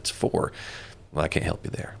you that it's 4. Well, I can't help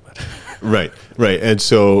you there, but right. And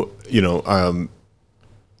so,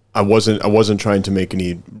 I wasn't trying to make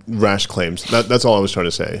any rash claims. That's all I was trying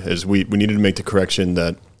to say is we needed to make the correction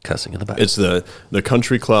that cussing in the Bible. It's the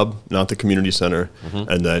country club, not the community center,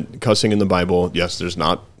 and that cussing in the Bible. Yes, there's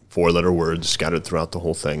not 4-letter words scattered throughout the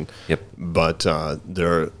whole thing. Yep. But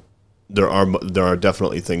there are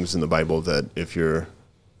definitely things in the Bible that if your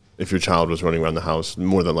child was running around the house,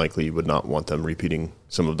 more than likely you would not want them repeating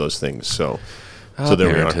some of those things. So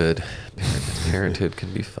there parenthood. Parenthood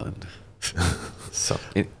can be fun. So.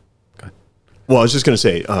 Go ahead. Well, I was just going to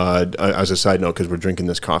say, as a side note, because we're drinking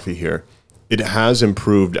this coffee here, it has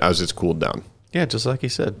improved as it's cooled down. Yeah, just like he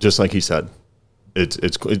said.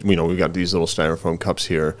 It's we got these little styrofoam cups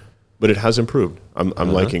here, but it has improved.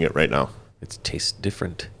 I'm liking it right now. It tastes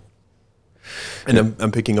different. And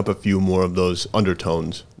I'm picking up a few more of those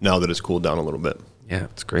undertones now that it's cooled down a little bit. Yeah,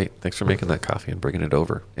 it's great. Thanks for making that coffee and bringing it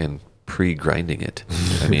over and pre-grinding it.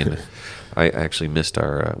 I mean, I actually missed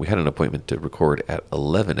we had an appointment to record at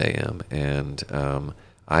 11 a.m. and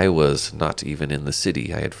I was not even in the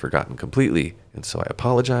city. I had forgotten completely. And so I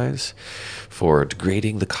apologize for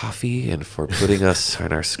degrading the coffee and for putting us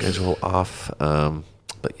on our schedule off.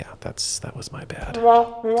 But yeah, that was my bad.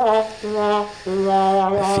 I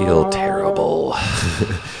feel terrible.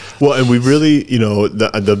 Well, and we really,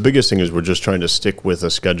 the biggest thing is we're just trying to stick with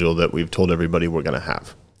a schedule that we've told everybody we're going to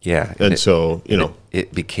have. Yeah. And so,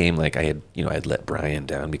 it became like I'd let Brian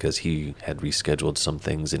down because he had rescheduled some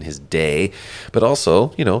things in his day, but also,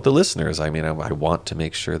 the listeners. I mean, I want to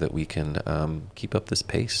make sure that we can keep up this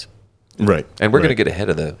pace. Right. And we're going to get ahead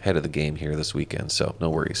of the game here this weekend, so no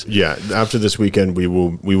worries. Yeah, after this weekend we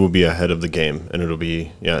will be ahead of the game and it'll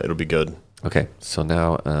be good. Okay. So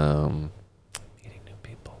now meeting new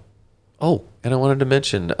people. Oh, and I wanted to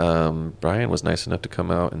mention Brian was nice enough to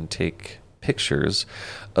come out and take pictures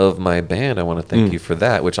of my band. I want to thank you for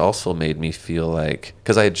that, which also made me feel like,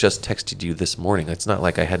 because I had just texted you this morning. It's not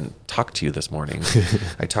like I hadn't talked to you this morning.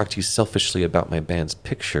 I talked to you selfishly about my band's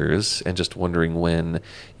pictures and just wondering when,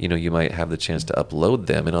 you might have the chance to upload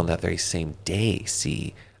them. And on that very same day,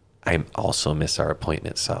 I also miss our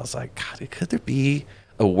appointment. So I was like, God, could there be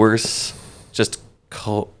a worse just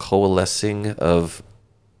coalescing of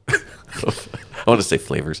I want to say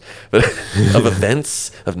flavors, but of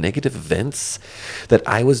events, of negative events, that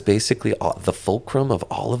I was basically the fulcrum of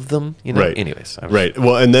all of them. Right. Anyways, right.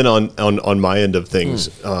 Well, and then on my end of things,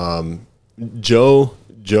 Joe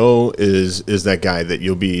is that guy that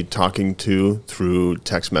you'll be talking to through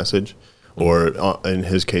text message, or in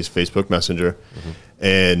his case, Facebook Messenger,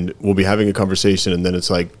 and we'll be having a conversation, and then it's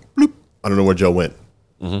like, bloop, I don't know where Joe went,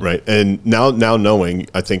 right? And now knowing,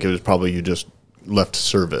 I think it was probably you just left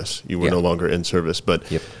service. You were no longer in service, but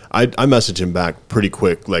I messaged him back pretty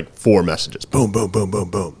quick, like 4 messages, boom, boom, boom, boom,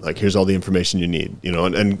 boom. Like, here's all the information you need,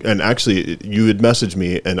 and actually you had messaged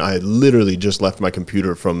me and I had literally just left my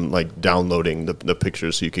computer from like downloading the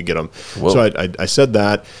pictures so you could get them. Whoa. So I said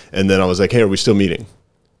that, and then I was like, hey, are we still meeting?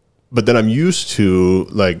 But then I'm used to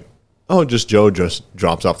like, oh, Joe just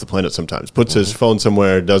drops off the planet sometimes, puts his phone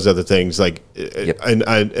somewhere, does other things, like,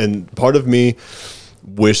 and part of me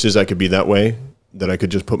wishes I could be that way, that I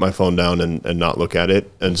could just put my phone down and not look at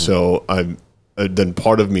it. And so then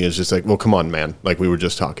part of me is just like, well, come on, man. Like, we were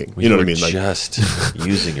just talking. You know what I mean? Like, just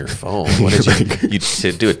using your phone. What did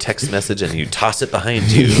you do a text message and you toss it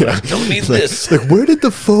behind you? Yeah. Like, don't need this. Like, where did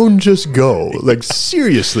the phone just go? Like,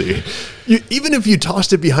 seriously. Even if you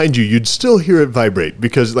tossed it behind you, you'd still hear it vibrate,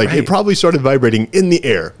 because like it probably started vibrating in the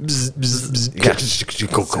air. Bzz, bzz, bzz,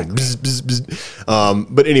 bzz, bzz.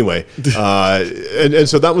 But anyway, and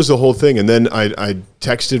so that was the whole thing. And then I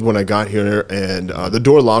texted when I got here, and the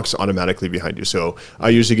door locks automatically behind you. So I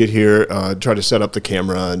usually get here, try to set up the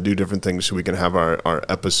camera and do different things so we can have our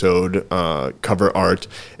episode cover art.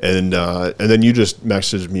 And then you just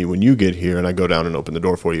message me when you get here, and I go down and open the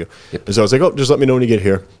door for you. Yep. And so I was like, oh, just let me know when you get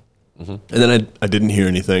here. And then I didn't hear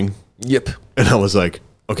anything. Yep. And I was like,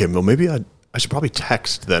 okay, well, maybe I should probably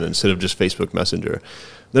text then instead of just Facebook Messenger.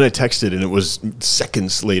 Then I texted, and it was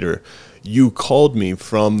seconds later. You called me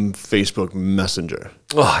from Facebook Messenger.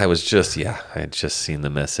 Oh, I had just seen the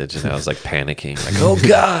message, and I was like panicking, like, oh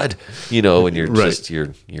God, when you're just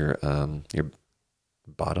you're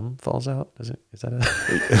bottom falls out. Is that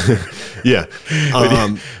Yeah.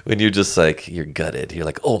 when you're just like, you're gutted. You're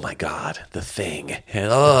like, oh my God, the thing.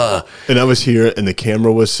 And I was here and the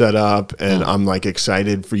camera was set up and I'm like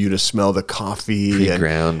excited for you to smell the coffee.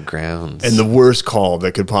 Grounds. And the worst call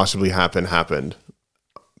that could possibly happen happened.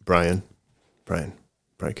 Brian,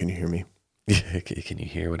 can you hear me? Can you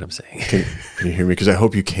hear what I'm saying? Can you hear me? Because I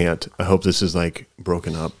hope you can't. I hope this is like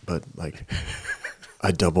broken up, but like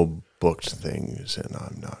I double booked things and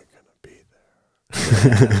I'm not going to be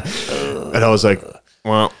there. And I was like,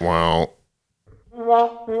 wow.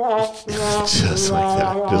 Just like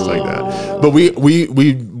that. But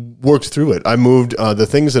we worked through it. I moved the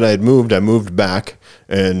things that I moved back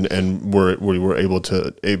and we were able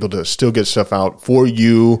to still get stuff out for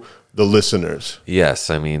you, the listeners. Yes,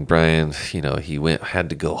 I mean, Brian, he had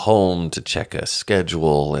to go home to check a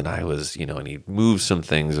schedule, and I was, and he moved some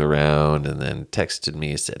things around, and then texted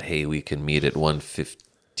me, said, "Hey, we can meet at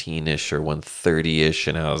 1:15ish or 1:30ish,"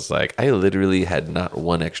 and I was like, I literally had not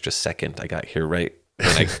one extra second. I got here right when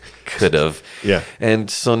I could have. Yeah. And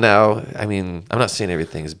so now, I mean, I'm not saying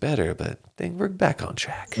everything's better, but we're back on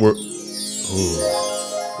track. We're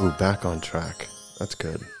back on track. That's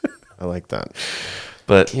good. I like that.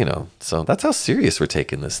 But, so that's how serious we're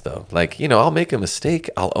taking this, though. Like, I'll make a mistake.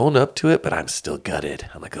 I'll own up to it, but I'm still gutted.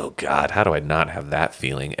 I'm like, oh, God, how do I not have that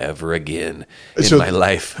feeling ever again in my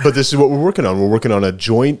life? But this is what we're working on. We're working on a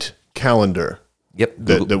joint calendar. Yep.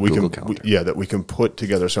 That we can put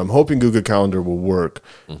together. So I'm hoping Google Calendar will work.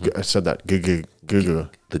 Mm-hmm. I said that. Google.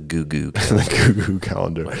 The Goo The Goo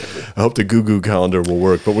Calendar. Whatever. I hope the Goo Calendar will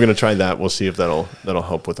work, but we're going to try that. We'll see if that'll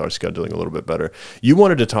help with our scheduling a little bit better. You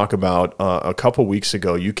wanted to talk about a couple weeks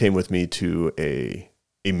ago. You came with me to a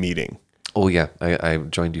meeting. Oh yeah, I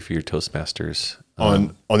joined you for your Toastmasters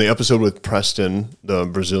on the episode with Preston, the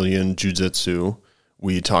Brazilian Jiu-Jitsu.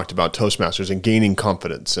 We talked about Toastmasters and gaining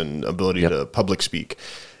confidence and ability to public speak.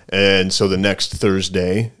 And so the next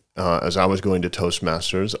Thursday, as I was going to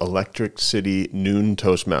Toastmasters, Electric City Noon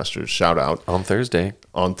Toastmasters, shout out. On Thursday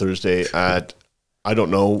at, I don't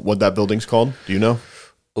know what that building's called. Do you know?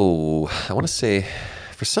 Oh, I want to say,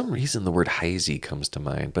 for some reason, the word Heisey comes to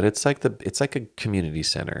mind, but it's like a community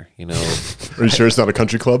center, Are you sure it's not a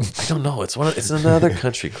country club? I don't know. It's another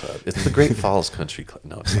country club. It's the Great Falls Country Club.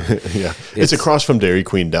 No, it's not. Yeah. It's across from Dairy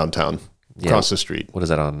Queen downtown, across the street. What is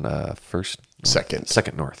that on First? Second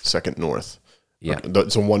North. Second North. Yeah.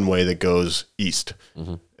 It's a one-way that goes east,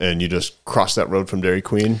 and you just cross that road from Dairy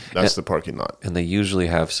Queen. That's the parking lot. And they usually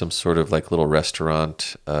have some sort of like little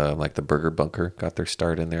restaurant, like the Burger Bunker got their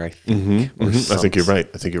start in there, I think. I think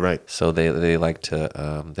you're right. So they like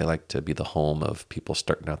to be the home of people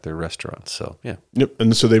starting out their restaurants. So yeah. Yep.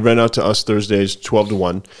 And so they ran out to us Thursdays, 12 to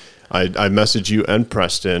 1. I messaged you and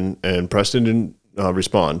Preston didn't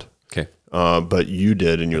respond. Okay. But you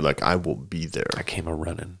did, and you're like, I will be there. I came a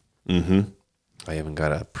running. Mm-hmm. I even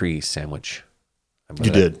got a pre-sandwich. You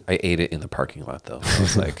did. I ate it in the parking lot, though. I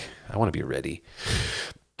was like, I want to be ready.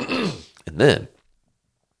 And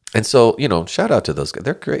so, shout out to those guys.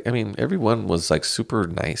 They're great. I mean, everyone was like super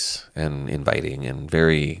nice and inviting and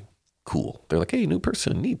very cool. They're like, hey, new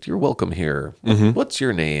person, neat. You're welcome here. What's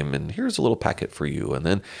your name? And here's a little packet for you.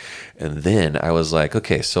 And then I was like,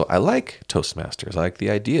 okay, so I like Toastmasters. I like the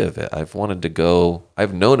idea of it. I've wanted to go.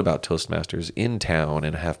 I've known about Toastmasters in town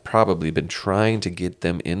and have probably been trying to get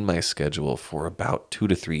them in my schedule for about 2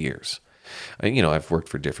 to 3 years. I've worked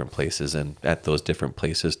for different places, and at those different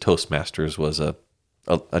places, Toastmasters was a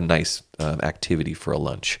nice activity for a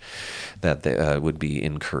lunch that would be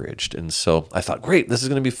encouraged. And so I thought, great, this is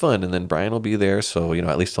going to be fun. And then Brian will be there. So,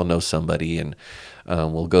 at least I'll know somebody, and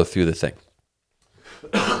we'll go through the thing.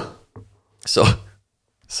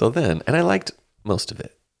 So then, and I liked most of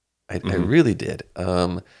it. I really did.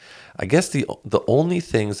 I guess the only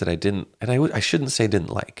things that I didn't, and I shouldn't say didn't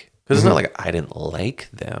like, because it's not like I didn't like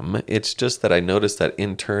them. It's just that I noticed that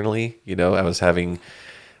internally, I was having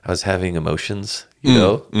emotions,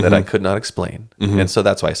 that I could not explain. And so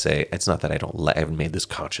that's why I say it's not that I haven't made this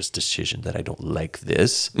conscious decision that I don't like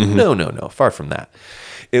this. No, far from that.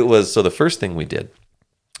 It was, so the first thing we did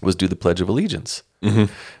was do the Pledge of Allegiance. And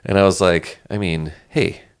I was like, I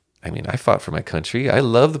fought for my country. I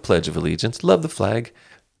love the Pledge of Allegiance, love the flag,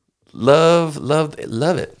 love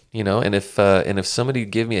it. And if somebody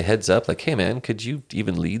give me a heads up, like, hey man, could you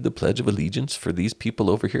even lead the Pledge of Allegiance for these people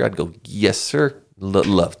over here? I'd go, yes, sir.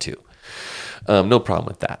 Love to. No problem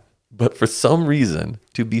with that. But for some reason,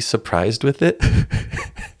 to be surprised with it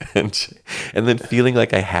and then feeling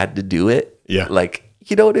like I had to do it. Yeah. Like,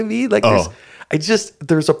 you know what I mean? Like,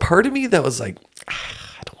 there's a part of me that was like,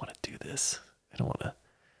 I don't want to do this.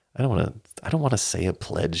 I don't want to say a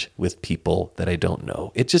pledge with people that I don't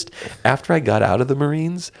know. It just, after I got out of the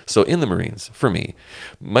Marines, so in the Marines, for me,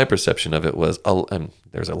 my perception of it was,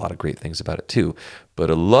 there's a lot of great things about it too, but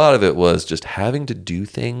a lot of it was just having to do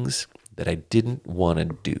things that I didn't want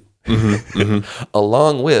to do,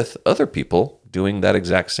 along with other people doing that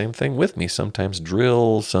exact same thing with me. Sometimes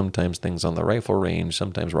drill, sometimes things on the rifle range,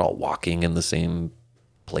 sometimes we're all walking in the same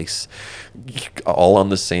place, all on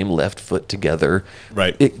the same left foot together.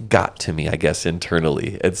 Right. It got to me, I guess,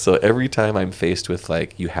 internally. And so every time I'm faced with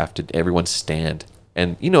like, everyone stand.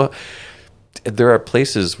 And, there are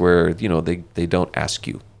places where, they don't ask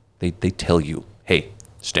you. They tell you, hey,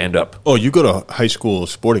 stand up. Oh, you go to high school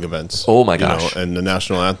sporting events. Oh my gosh. And the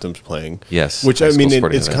national anthem's playing. Yes. Which, I mean,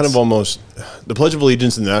 it's kind of almost, the Pledge of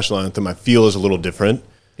Allegiance and the national anthem, I feel, is a little different.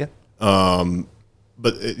 Yeah.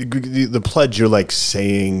 But the pledge, you're like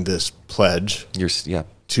saying this pledge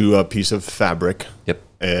to a piece of fabric. Yep.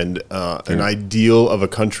 And an ideal of a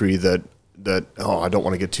country that I don't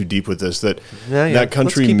want to get too deep with this, that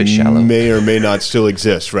country may or may not still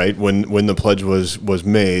exist, right? When the pledge was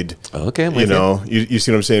made. Okay, I'm with you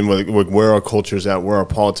see what I'm saying? Where our culture's at, where our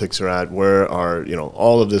politics are at, where our,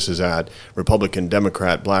 all of this is at, Republican,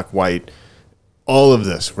 Democrat, black, white, all of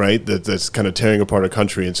this, right? That's kind of tearing apart a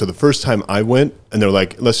country. And so the first time I went and they're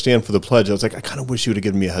like, let's stand for the pledge, I was like, I kind of wish you would have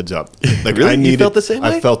given me a heads up. Like, really? You felt the same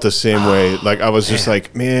way? I felt the same way. Like, I was just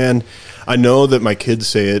like, man, I know that my kids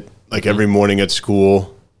say it like every morning at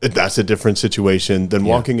school. That's a different situation than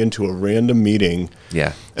walking into a random meeting.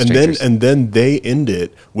 Yeah. And then they end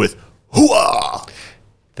it with hooah.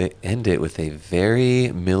 They end it with a very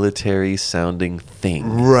military-sounding thing.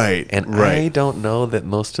 Right. And I don't know that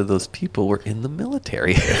most of those people were in the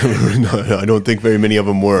military. No, I don't think very many of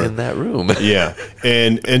them were. In that room. Yeah.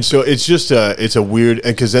 And so it's just it's a weird,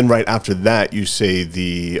 because then right after that you say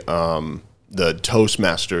the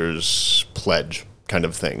Toastmasters pledge kind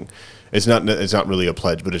of thing. It's not really a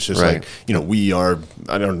pledge, but it's just like, we are,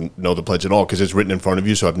 I don't know the pledge at all because it's written in front of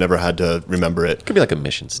you, so I've never had to remember it. It could be like a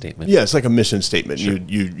mission statement. Yeah, it's like a mission statement. Sure.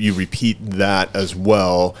 You repeat that as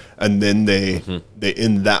well, and then they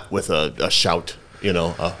end that with a shout, a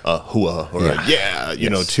hooah or a yeah,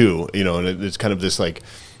 too, and it's kind of this like,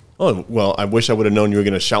 oh, well, I wish I would have known you were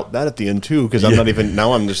going to shout that at the end too, because I'm not even,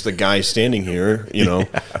 now I'm just the guy standing here,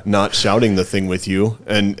 not shouting the thing with you.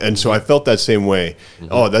 And so I felt that same way.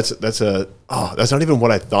 Oh, that's not even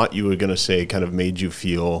what I thought you were going to say, kind of made you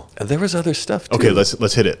feel. There was other stuff too. Okay,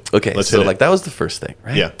 let's hit it. Okay, so like that was the first thing,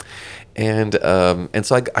 right? Yeah. And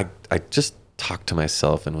so I just talked to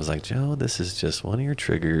myself and was like, Joe, this is just one of your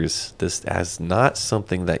triggers. This is not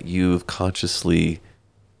something that you've consciously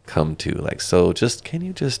come to, like, so can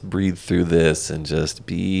you just breathe through this and just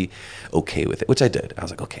be okay with it, which I did. I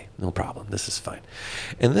was like, okay, no problem, this is fine.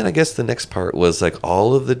 And then I guess the next part was like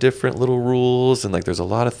all of the different little rules, and like there's a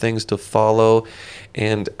lot of things to follow.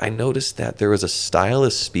 And I noticed that there was a style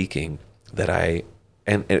of speaking that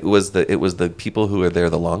and it was the people who were there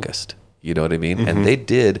the longest, you know what I mean? And they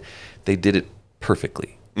did it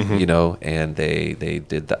perfectly. And they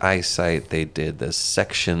did the eyesight, they did the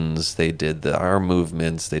sections, they did the arm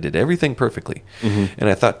movements, they did everything perfectly. And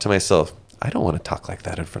I thought to myself, I don't want to talk like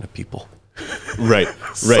that in front of people. Right.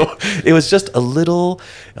 So it was just a little,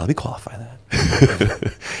 let me qualify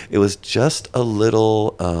that. It was just a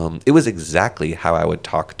little, it was exactly how I would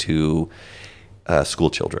talk to school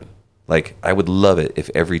children. Like, I would love it if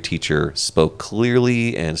every teacher spoke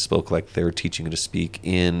clearly and spoke like they were teaching to speak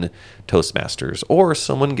in Toastmasters, or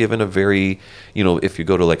someone given a very, if you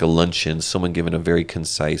go to like a luncheon, someone given a very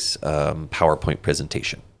concise PowerPoint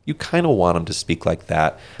presentation. You kind of want them to speak like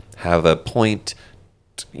that, have a point,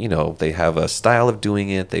 they have a style of doing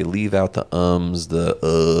it. They leave out the ums,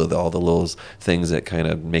 all the little things that kind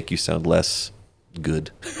of make you sound less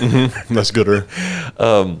good. That's gooder.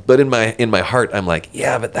 But in my heart, I'm like,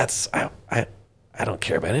 yeah, but that's I don't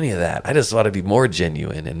care about any of that. I just want to be more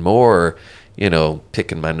genuine and more,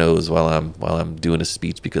 picking my nose while I'm doing a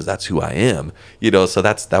speech, because that's who I am. So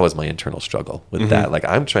that was my internal struggle with that. Like,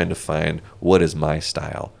 I'm trying to find what is my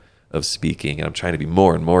style of speaking, and I'm trying to be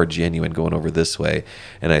more and more genuine going over this way.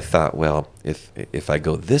 And I thought, well, if I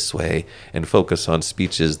go this way and focus on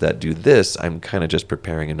speeches that do this, I'm kind of just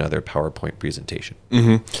preparing another PowerPoint presentation.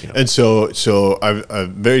 And so I've a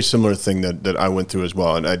very similar thing that I went through as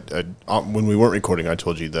well. And I when we weren't recording, I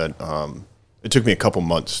told you that it took me a couple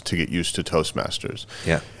months to get used to Toastmasters.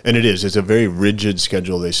 Yeah. And it's a very rigid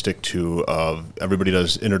schedule they stick to. Of everybody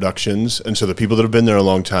does introductions, and so the people that have been there a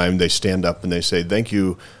long time, they stand up and they say, thank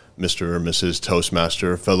you, Mr. or Mrs.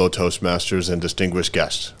 Toastmaster, fellow Toastmasters, and distinguished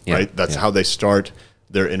guests, right? That's how they start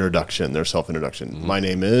their introduction, their self-introduction. My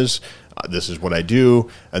name is, this is what I do.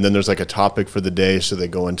 And then there's like a topic for the day. So they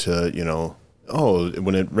go into,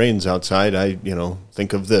 when it rains outside, I,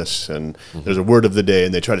 think of this. And there's a word of the day,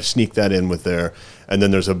 and they try to sneak that in with their, and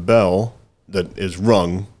then there's a bell that is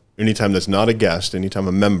rung anytime that's not a guest, anytime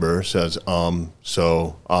a member says, and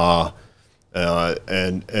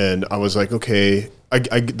I was like, okay,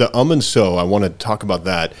 the and so, I want to talk about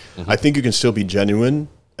that. I think you can still be genuine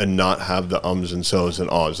and not have the ums and so's and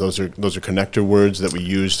ahs. Those are connector words that we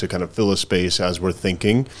use to kind of fill a space as we're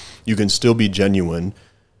thinking. You can still be genuine.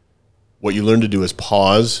 What you learn to do is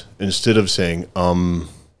pause instead of saying,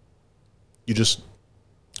 you just.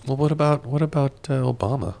 Well, what about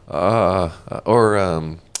Obama?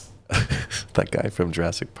 Or that guy from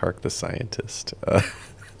Jurassic Park, the scientist.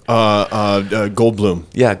 Goldblum.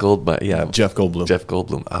 Yeah, Yeah, Jeff Goldblum.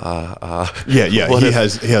 Yeah. He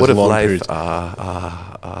has what if long life periods.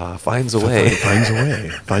 Finds a way? Finds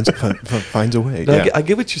a way. No, Yeah. I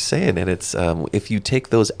get what you're saying, and it's if you take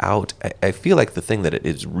those out, I feel like the thing that it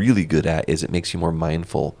is really good at is it makes you more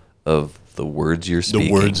mindful of the words you're speaking.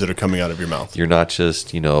 The words that are coming out of your mouth. You're not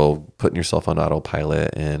just putting yourself on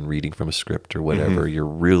autopilot and reading from a script or whatever. You're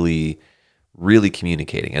really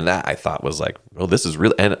communicating, and that I thought was like, oh, this is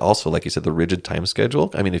really. And also, like you said, the rigid time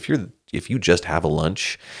schedule. I mean, if you just have a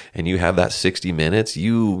lunch and you have that 60 minutes,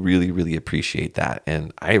 you really appreciate that.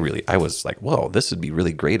 And I was like, whoa, this would be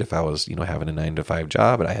really great if I was having a 9-to-5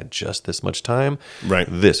 job and I had just this much time. Right,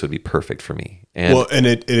 this would be perfect for me. And and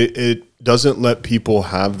it doesn't let people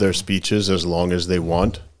have their speeches as long as they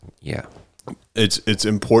want. Yeah, it's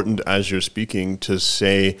important as you're speaking to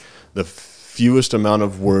say the fewest amount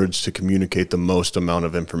of words to communicate the most amount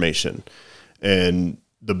of information. And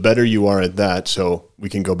the better you are at that, so we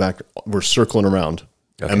can go back, we're circling around.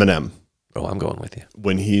 Okay. Eminem. Oh, I'm going with you.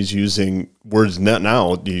 When he's using words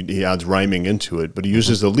now, he adds rhyming into it, but he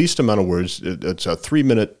uses the least amount of words. It's a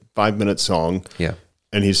 3-minute, 5-minute song. Yeah.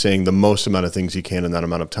 And he's saying the most amount of things he can in that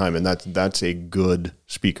amount of time. And that's a good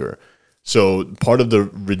speaker. So part of the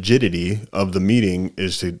rigidity of the meeting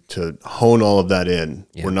is to hone all of that in.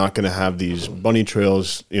 Yeah. We're not going to have these bunny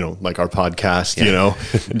trails, like our podcast,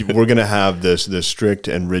 we're going to have this strict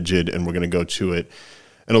and rigid, and we're going to go to it.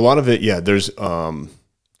 And a lot of it, there's, I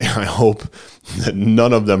hope that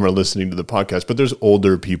none of them are listening to the podcast, but there's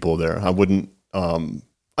older people there. I wouldn't,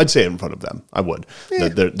 I'd say it in front of them. I would. Yeah.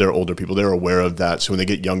 They're older people. They're aware of that. So when they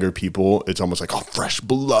get younger people, it's almost like, oh, fresh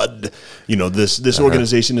blood. This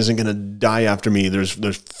organization isn't going to die after me. There's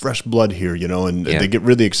fresh blood here, and they get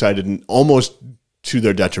really excited, and almost to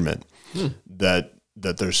their detriment that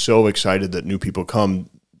they're so excited that new people come.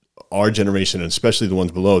 Our generation, and especially the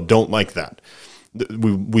ones below, don't like that.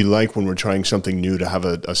 We like when we're trying something new to have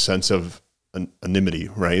a sense of anonymity,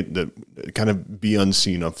 right? That kind of be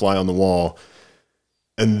unseen, a fly on the wall.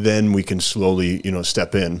 And then we can slowly,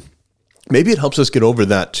 step in. Maybe it helps us get over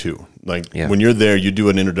that too. Like when you're there, you do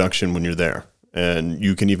an introduction when you're there, and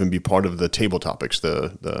you can even be part of the table topics,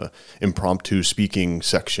 the impromptu speaking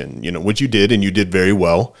section. Which you did, and you did very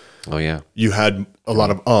well. Oh yeah, you had a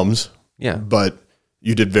lot of ums. Yeah, but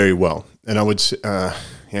you did very well. And I would say,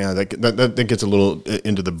 that gets a little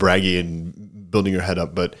into the braggy and building your head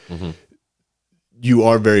up, but you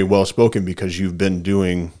are very well spoken because you've been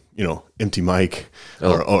doing. Empty mic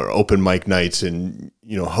or open mic nights and,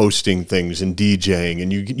 hosting things and DJing,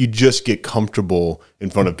 and you just get comfortable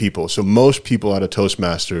in front of people. So most people out of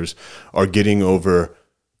Toastmasters are getting over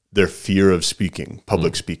their fear of speaking,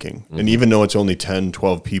 public speaking. And even though it's only 10,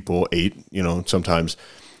 12 people, 8, sometimes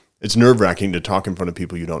it's nerve-wracking to talk in front of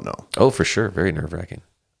people you don't know. Oh, for sure. Very nerve-wracking.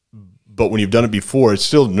 But when you've done it before, it's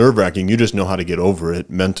still nerve-wracking. You just know how to get over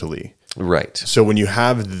it mentally. Right. So when you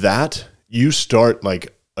have that, you start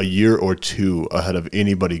like a year or two ahead of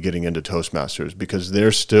anybody getting into Toastmasters, because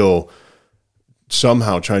they're still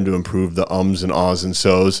somehow trying to improve the ums and ahs and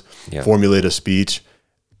so's, formulate a speech,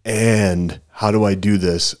 and how do I do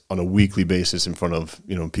this on a weekly basis in front of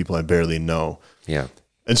people I barely know. Yeah.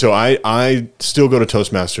 And so I still go to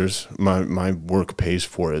Toastmasters. My work pays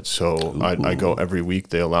for it, so I go every week.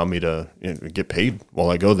 They allow me to get paid while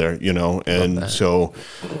I go there, and so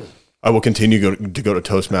I will continue to go to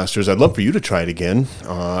Toastmasters. I'd love for you to try it again.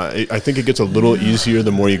 I think it gets a little easier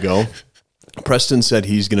the more you go. Preston said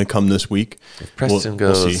he's going to come this week. If Preston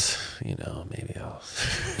goes, maybe I'll.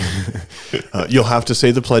 You'll have to say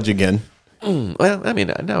the pledge again. Well, I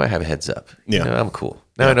mean, now I have a heads up. Yeah, I'm cool.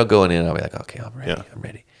 Now I know going in, I'll be like, okay, I'm ready. Yeah. I'm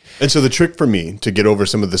ready. And so the trick for me to get over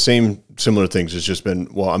some of the similar things has just been,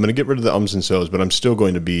 well, I'm going to get rid of the ums and so's, but I'm still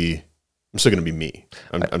going to be I'm still going to be me.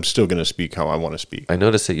 I'm still going to speak how I want to speak. I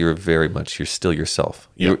noticed that you're still yourself.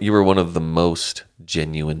 Yeah. You were one of the most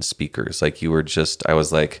genuine speakers. Like you were just, I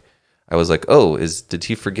was like, oh, did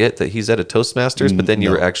he forget that he's at a Toastmasters? But then you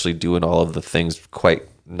were actually doing all of the things quite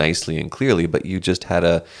nicely and clearly, but you just had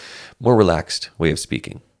a more relaxed way of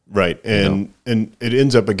speaking. Right. And it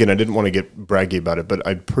ends up, again, I didn't want to get braggy about it, but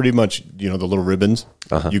I pretty much, the little ribbons,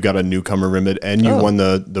 you got a newcomer ribbon and you won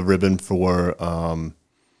the ribbon for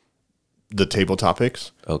the table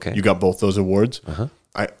topics. Okay. You got both those awards.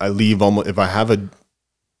 I leave almost, if I have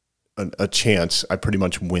a chance, I pretty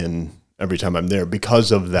much win every time I'm there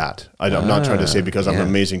because of that. I'm not trying to say because I'm an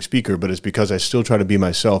amazing speaker, but it's because I still try to be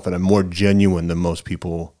myself and I'm more genuine than most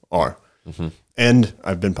people are. Mm-hmm. And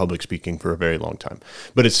I've been public speaking for a very long time,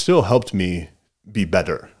 but it's still helped me be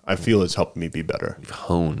better. I feel it's helped me be better. You've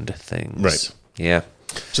honed things. Right. Yeah.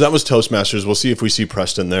 So that was Toastmasters. We'll see if we see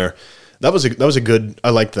Preston there. That was a good,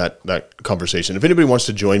 I liked that conversation. If anybody wants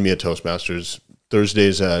to join me at Toastmasters,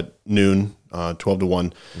 Thursdays at noon, 12 to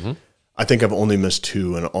 1, I think I've only missed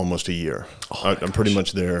 2 in almost a year. I'm pretty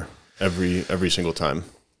much there every single time.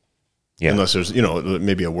 Yeah. Unless there's,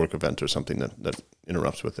 maybe a work event or something that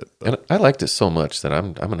interrupts with it. But. And I liked it so much that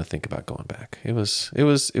I'm going to think about going back. It was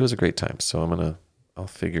a great time. So I'll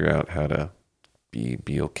figure out how to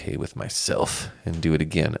be okay with myself and do it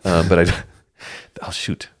again. But oh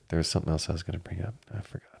shoot, there was something else I was going to bring up. I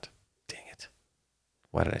forgot. Dang it.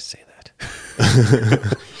 Why did I say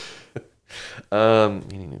that?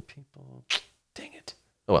 Meeting new people. Dang it.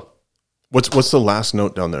 Oh well. What's the last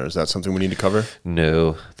note down there? Is that something we need to cover?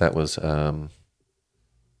 No, that was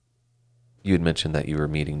you had mentioned that you were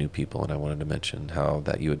meeting new people, and I wanted to mention how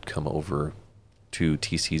that you had come over to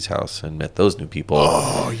TC's house and met those new people.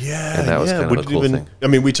 Oh yeah, and that was kind of a cool thing. I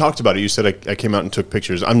mean, we talked about it. You said I came out and took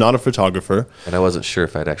pictures. I'm not a photographer, and I wasn't sure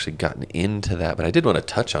if I'd actually gotten into that, but I did want to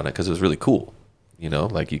touch on it because it was really cool.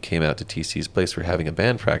 Like you came out to TC's place. We're having a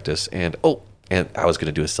band practice, and I was going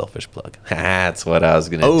to do a selfish plug. That's what I was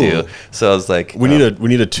going to do. So I was like, we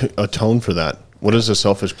need a tone for that. What is a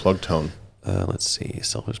selfish plug tone? Let's see.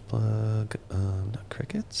 Selfish plug. Not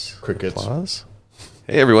crickets. Crickets. Applause.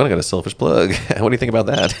 Hey everyone, I got a selfish plug. What do you think about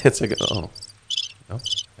that? It's like, no,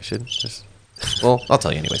 I shouldn't just. Well, I'll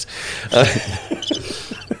tell you anyways.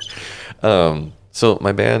 So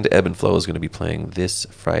my band Ebb and Flow is going to be playing this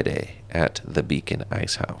Friday at the Beacon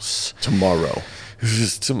Ice House. Tomorrow.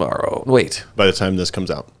 Tomorrow. Wait. By the time this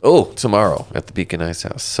comes out. Oh, tomorrow at the Beacon Ice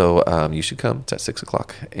House. So you should come. It's at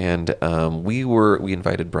 6:00. And we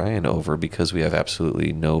invited Brian over because we have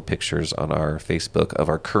absolutely no pictures on our Facebook of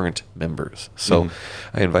our current members. So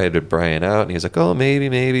I invited Brian out, and he was like, "Oh,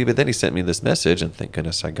 maybe." But then he sent me this message, and thank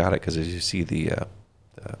goodness I got it because as you see, the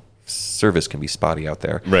service can be spotty out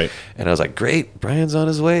there. Right. And I was like, "Great, Brian's on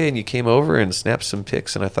his way." And you came over and snapped some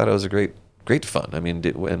pics, and I thought it was a great fun. I mean,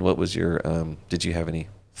 and what was your, did you have any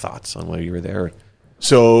thoughts on while you were there?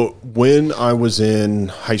 So when I was in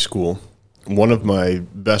high school, one of my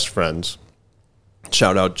best friends,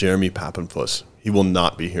 shout out Jeremy Pappenfuss. He will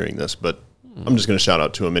not be hearing this, but I'm just going to shout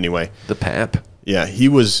out to him anyway. The Pap. Yeah, he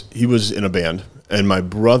was in a band, and my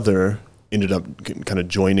brother ended up kind of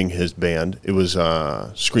joining his band. It was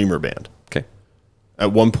a screamer band. Okay.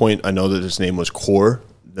 At one point, I know that his name was Core.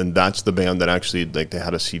 Then that's the band that actually, like, they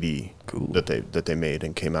had a CD that they made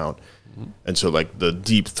and came out. And so, like, the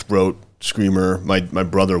deep throat screamer, my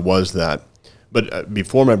brother was that. But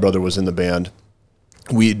before my brother was in the band,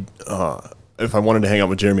 if I wanted to hang out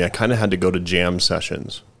with Jeremy, I kind of had to go to jam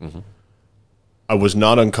sessions. I was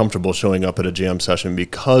not uncomfortable showing up at a jam session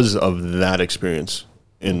because of that experience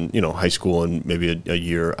in, high school and maybe a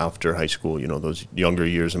year after high school, those younger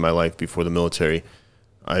years in my life before the military.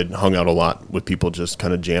 I hung out a lot with people just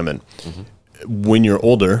kind of jamming. When you're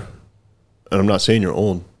older, and I'm not saying you're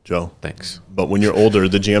old, Joe. Thanks. But when you're older,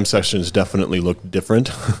 the jam sessions definitely look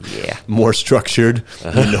different. Yeah. More structured.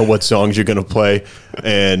 You know what songs you're going to play.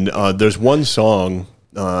 And there's one song,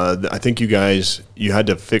 I think you had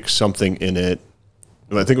to fix something in it.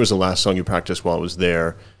 I think it was the last song you practiced while I was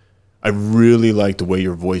there. I really like the way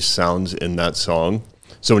your voice sounds in that song.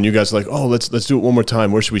 So when you guys are like, oh, let's do it one more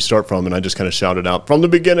time, where should we start from? And I just kind of shouted out, from the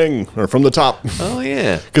beginning, or from the top. Oh,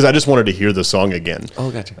 yeah. Because I just wanted to hear the song again.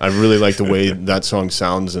 Oh, gotcha. I really like the way that song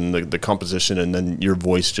sounds and the composition, and then your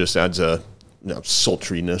voice just adds a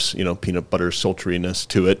sultriness, peanut butter sultriness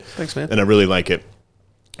to it. Thanks, man. And I really like it.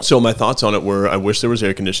 So my thoughts on it were, I wish there was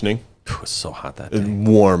air conditioning. It was so hot that day.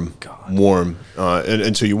 Warm.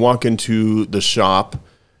 And so you walk into the shop,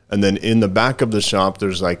 and then in the back of the shop,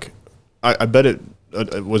 there's like, I bet it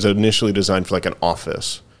was initially designed for like an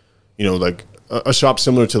office, like a shop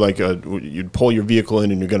similar to like you'd pull your vehicle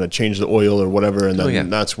in and you're going to change the oil or whatever, and then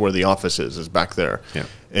that's where the office is back there. Yeah.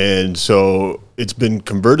 And so it's been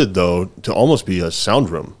converted though to almost be a sound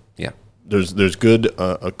room. Yeah. There's good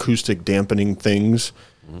acoustic dampening things.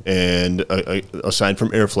 And aside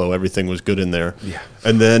from airflow, everything was good in there. Yeah.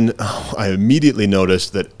 And then I immediately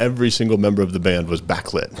noticed that every single member of the band was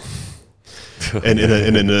backlit. And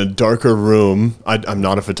in a darker room, I'm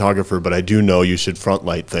not a photographer, but I do know you should front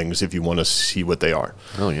light things if you want to see what they are.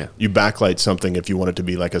 Oh, yeah. You backlight something if you want it to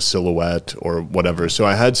be like a silhouette or whatever. So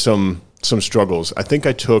I had some struggles. I think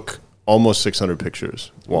I took almost 600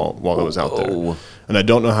 pictures while I was out there. And I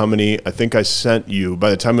don't know how many. I think I sent you,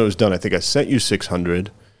 by the time it was done, I think I sent you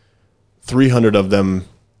 600. 300 of them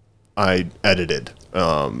I edited.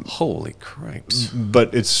 Holy cripes.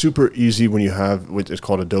 But it's super easy when you have, it's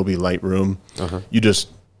called Adobe Lightroom.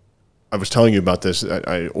 I was telling you about this.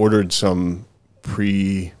 I ordered some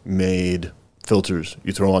pre-made filters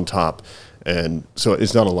you throw on top. And so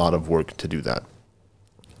it's not a lot of work to do that.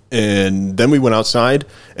 And then we went outside,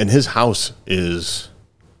 and his house is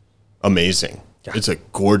amazing. Yeah. It's a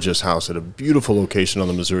gorgeous house at a beautiful location on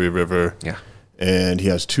the Missouri River. Yeah. And he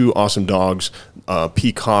has 2 awesome dogs,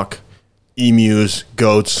 peacock, emus,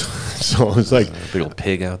 goats. So it's like a big old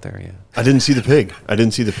pig out there. Yeah. I didn't see the pig.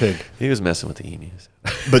 He was messing with the emus.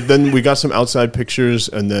 But then we got some outside pictures,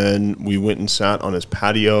 and then we went and sat on his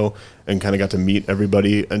patio and kind of got to meet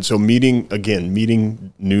everybody. And so meeting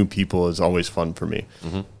new people is always fun for me.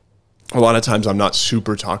 A lot of times I'm not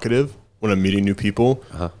super talkative when I'm meeting new people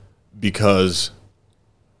because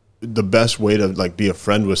the best way to like be a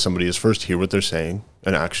friend with somebody is first hear what they're saying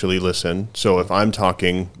and actually listen. So if I'm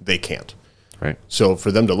talking, they can't. Right. So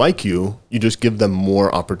for them to like you, you just give them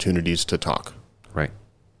more opportunities to talk. Right.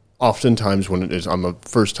 Oftentimes when I'm a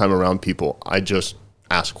first time around people, I just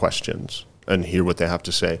ask questions and hear what they have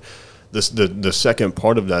to say. The second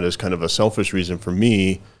part of that is kind of a selfish reason for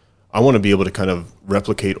me. I want to be able to kind of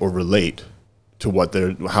replicate or relate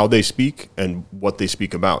to how they speak and what they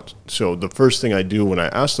speak about. So the first thing I do when I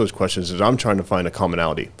ask those questions is I'm trying to find a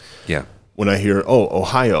commonality. Yeah. When I hear,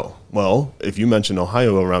 Ohio, well, if you mention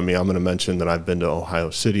Ohio around me, I'm going to mention that I've been to Ohio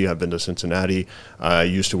City, I've been to Cincinnati. I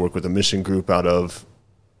used to work with a mission group out of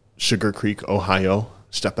Sugar Creek, Ohio,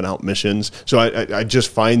 Stepping Out Missions. So I just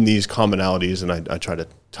find these commonalities and I try to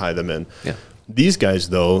tie them in. Yeah. These guys,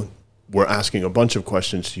 though, were asking a bunch of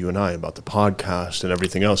questions to you and I about the podcast and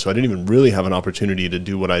everything else. So I didn't even really have an opportunity to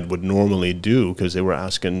do what I would normally do because they were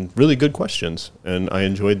asking really good questions, and I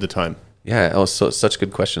enjoyed the time. Yeah, such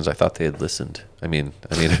good questions. I thought they had listened. I mean,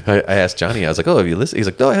 I asked Johnny. I was like, "Oh, have you listened?" He's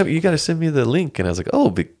like, "No, I haven't. You got to send me the link." And I was like, "Oh,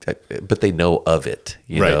 but they know of it,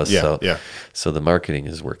 you know." Yeah. So the marketing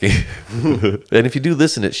is working. And if you do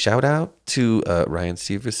listen, shout out to Ryan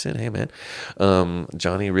Severson. Hey, man,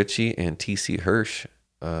 Johnny Ritchie and TC Hirsch.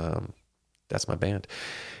 That's my band.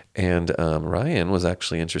 And Ryan was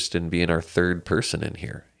actually interested in being our third person in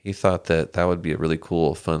here. He thought that would be a really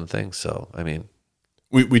cool, fun thing. So, I mean,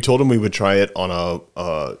 we told him we would try it on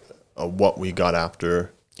a what we got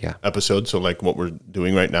after episode. So like what we're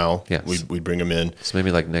doing right now, we bring him in. So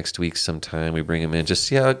maybe like next week sometime we bring him in, just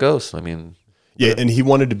see how it goes. I mean, and he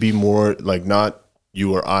wanted to be more like not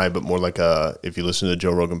you or I, but more like if you listen to the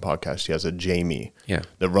Joe Rogan podcast, he has a Jamie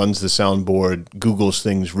that runs the soundboard, Googles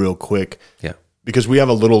things real quick. Yeah. Because we have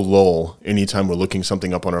a little lull anytime we're looking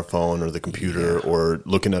something up on our phone or the computer or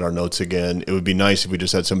looking at our notes again. It would be nice if we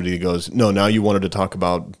just had somebody that goes, no, now you wanted to talk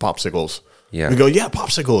about popsicles. Yeah. We go, yeah,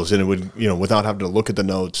 popsicles. And it would, without having to look at the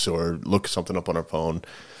notes or look something up on our phone.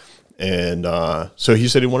 And so he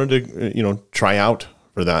said he wanted to, try out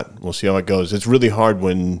for that. We'll see how it goes. It's really hard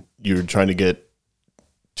when you're trying to get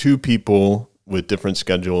 2 people with different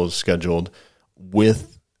schedules scheduled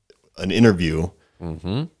with an interview.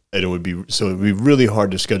 Mm-hmm. And it would be really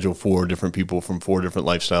hard to schedule 4 different people from 4 different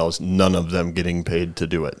lifestyles, none of them getting paid to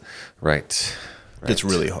do it. Right. It's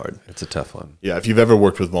really hard. It's a tough one. Yeah, if you've ever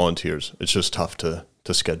worked with volunteers, it's just tough to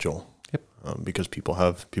schedule. Yep. Because people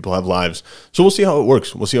have lives. So we'll see how it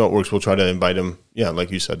works. We'll try to invite him. Yeah,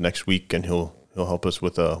 like you said, next week, and he'll help us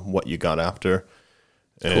with what you got after.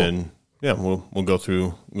 And cool. Yeah, we'll go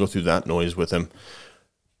through that noise with him.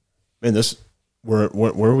 Man, where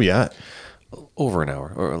are we at? Over an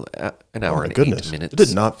hour, or an hour and goodness. 8 minutes. It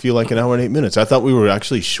did not feel like an hour and 8 minutes. I thought we were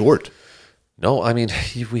actually short. No, I mean,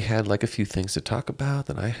 we had like a few things to talk about.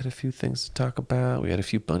 Then I had a few things to talk about. We had a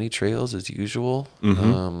few bunny trails as usual.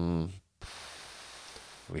 Mm-hmm.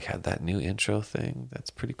 We had that new intro thing. That's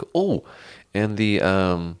pretty cool. Oh, and the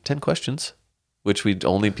 10 questions, which we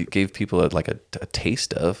only gave people a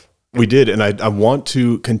taste of. We did, and I want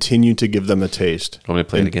to continue to give them a taste. Want me to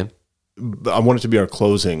play it again? I want it to be our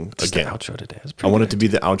closing just again. The outro today. I want it to be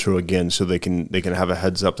the outro again, so they can have a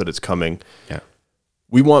heads up that it's coming. Yeah.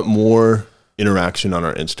 We want more interaction on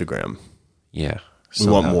our Instagram. Yeah. We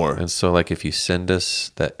want more. And so, like, if you send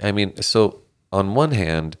us that, I mean, so on one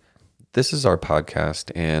hand, this is our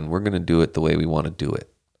podcast, and we're going to do it the way we want to do it.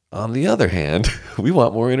 On the other hand, we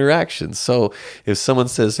want more interaction. So if someone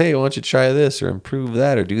says, hey, why don't you try this or improve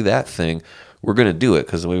that or do that thing, we're going to do it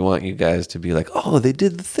because we want you guys to be like, oh, they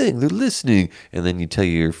did the thing. They're listening. And then you tell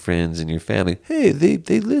your friends and your family, hey,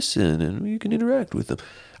 they listen and you can interact with them.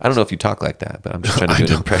 I don't know if you talk like that, but I'm just trying to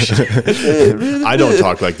do an impression. I don't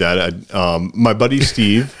talk like that. My buddy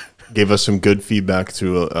Steve gave us some good feedback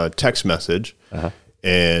through a text message. Uh-huh.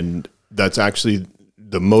 And that's actually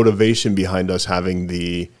the motivation behind us having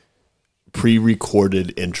the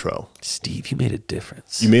pre-recorded intro. Steve, you made a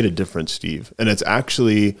difference. You made a difference, Steve. And it's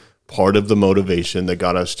actually part of the motivation that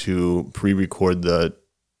got us to pre-record the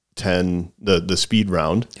speed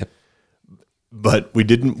round. Yep. But we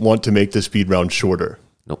didn't want to make the speed round shorter.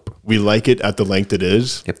 Nope. We like it at the length it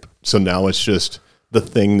is. Yep. So now it's just the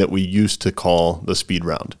thing that we used to call the speed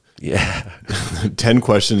round. Yeah. 10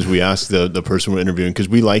 questions we ask the person we're interviewing because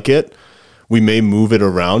we like it. We may move it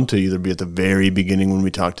around to either be at the very beginning when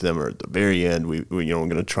we talk to them or at the very end. We're going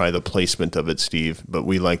to try the placement of it, Steve, but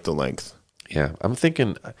we like the length. Yeah, I'm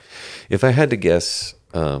thinking if I had to guess,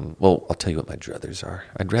 well, I'll tell you what my druthers are.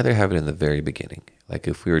 I'd rather have it in the very beginning. Like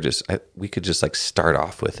if we were we could just like start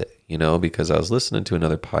off with it, because I was listening to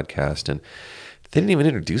another podcast and they didn't even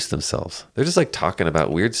introduce themselves. They're just like talking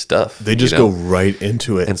about weird stuff. They just go right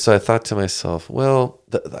into it. And so I thought to myself, well,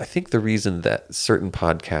 I think the reason that certain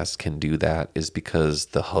podcasts can do that is because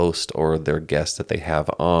the host or their guests that they have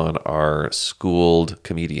on are schooled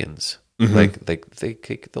comedians. Mm-hmm. Like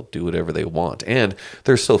they'll do whatever they want. And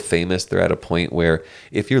they're so famous, they're at a point where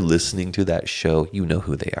if you're listening to that show, you know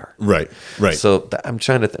who they are. Right. So I'm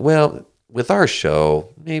trying to think, well, with our show,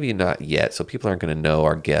 maybe not yet. So people aren't going to know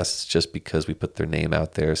our guests just because we put their name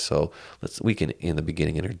out there. So we can, in the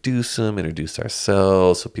beginning, introduce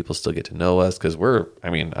ourselves so people still get to know us. Because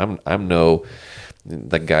I'm no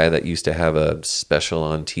the guy that used to have a special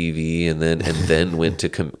on TV and then went to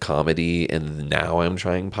comedy and now I'm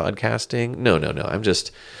trying podcasting. No. I'm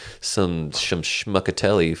just some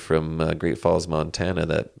schmuckatelli from Great Falls, Montana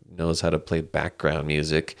that knows how to play background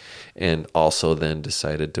music and also then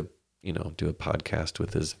decided to do a podcast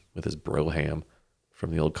with his broham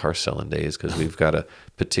from the old car selling days because we've got a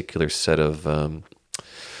particular set of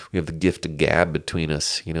we have the gift of gab between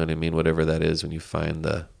us. You know what I mean? Whatever that is when you find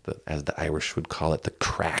the as the Irish would call it, the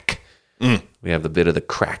crack. We have the bit of the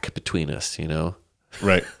crack between us,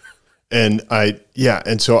 Right. And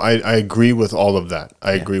so I agree with all of that.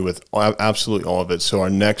 I agree with absolutely all of it. So our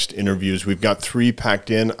next interviews, we've got 3 packed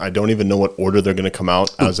in. I don't even know what order they're going to come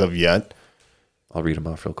out as of yet. I'll read them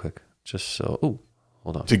off real quick. Just so,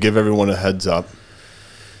 hold on. To give everyone a heads up.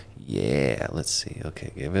 Yeah, let's see.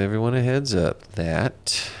 Okay, give everyone a heads up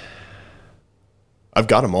that I've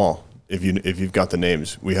got them all. If you've got the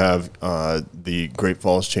names, we have the Great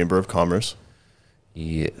Falls Chamber of Commerce.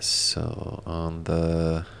 Yes. So on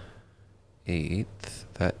the 8th,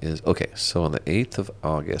 that is okay. So on the 8th of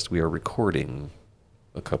August, we are recording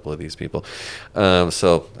a couple of these people.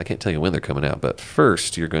 So I can't tell you when they're coming out, but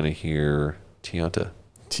first you're going to hear Tianta,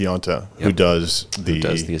 who does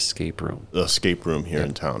the escape room. The escape room here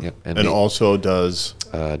in town. Yep. And also does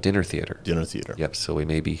dinner theater. Yep. So we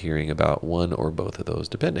may be hearing about one or both of those,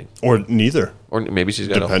 depending. Or neither. Or maybe she's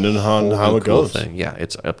got depending on how it goes. Thing. Yeah,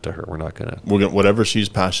 it's up to her. We're gonna whatever she's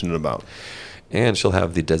passionate about. And she'll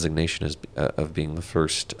have the designation of being the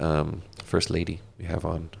first lady we have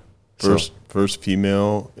on. First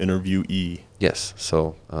female interviewee. Yes.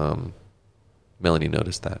 So Melanie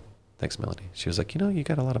noticed that. Thanks, Melanie. She was like, you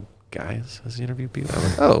got a lot of guys as interview people. I'm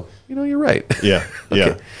like, oh, you're right. Yeah, okay.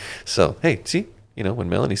 Yeah. So, hey, see, when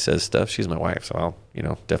Melanie says stuff, she's my wife, so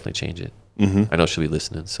I'll, definitely change it. Mm-hmm. I know she'll be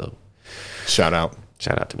listening, so. Shout out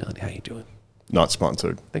to Melanie. How you doing? Not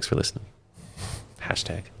sponsored. Thanks for listening.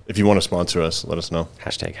 Hashtag. If you want to sponsor us, let us know.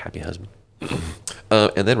 Hashtag happy husband.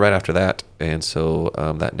 And then right after that, and so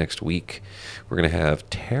that next week, we're going to have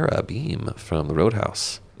Tara Beam from the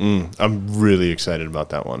Roadhouse. I'm really excited about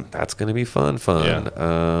that one. That's going to be fun.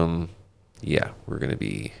 Yeah. We're going to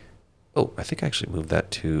be... Oh, I think I actually moved that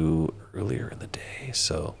to earlier in the day.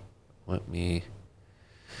 So don't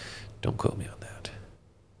quote me on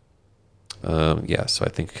that. So I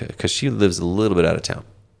think... Because she lives a little bit out of town.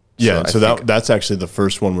 Yeah, so that's actually the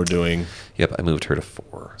first one we're doing. Yep, I moved her to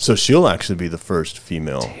 4. So she'll actually be the first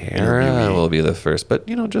female Tara interviewee. Will be the first, but,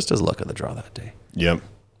 just as luck of the draw that day. Yep.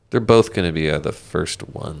 They're both going to be the first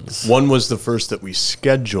ones. One was the first that we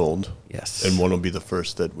scheduled. Yes. And one will be the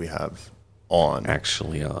first that we have on.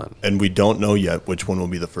 Actually on. And we don't know yet which one will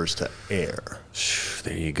be the first to air.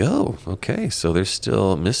 There you go. Okay, so there's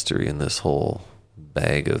still mystery in this whole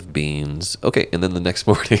bag of beans. Okay, and then the next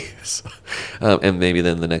morning, and maybe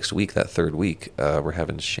then the next week, that third week, we're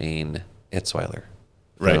having Shane Etzweiler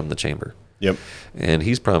from the Chamber. Yep. And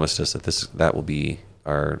he's promised us that that will be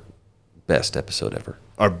our best episode ever.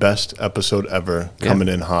 Our best episode ever, coming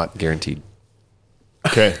in hot. Guaranteed.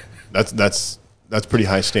 Okay, that's pretty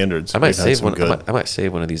high standards. I might save one. I might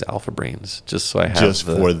save one of these Alpha Brains just so I have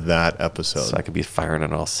for that episode, so I could be firing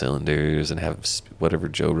on all cylinders and have whatever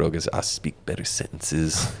Joe Rogan's. I speak better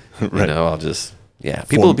sentences. Right. You know, I'll just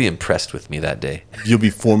people will be impressed with me that day. You'll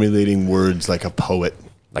be formulating words like a poet.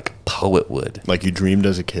 Like a poet would. Like you dreamed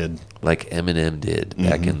as a kid. Like Eminem did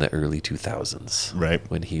back in the early 2000s. Right.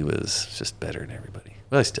 When he was just better than everybody.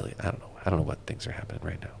 Well, I don't know. I don't know what things are happening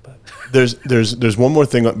right now, but there's one more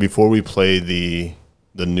thing before we play the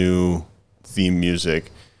new theme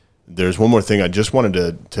music. There's one more thing I just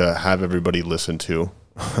wanted to have everybody listen to.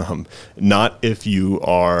 Not if you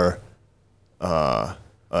are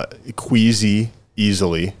queasy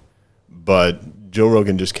easily, but Joe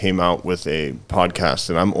Rogan just came out with a podcast,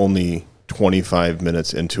 and I'm only 25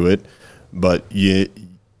 minutes into it, but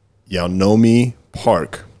Yeonmi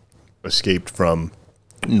Park escaped from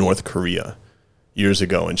North Korea years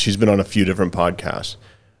ago, and she's been on a few different podcasts,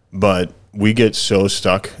 but we get so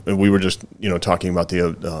stuck. We were just, talking about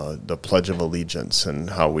the Pledge of Allegiance and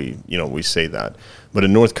how we say that, but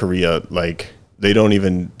in North Korea, like, they don't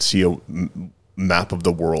even see a map of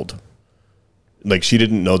the world. Like, she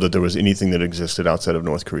didn't know that there was anything that existed outside of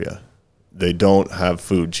North Korea. They don't have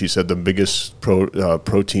food. She said the biggest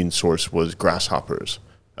protein source was grasshoppers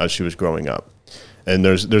as she was growing up. And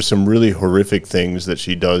there's some really horrific things that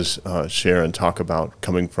she does share and talk about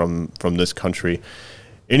coming from this country.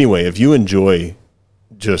 Anyway, if you enjoy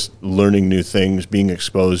just learning new things, being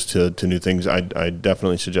exposed to new things, I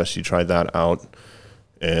definitely suggest you try that out.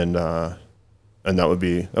 And that would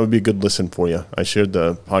be a good listen for you. I shared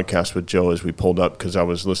the podcast with Joe as we pulled up because I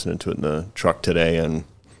was listening to it in the truck today, and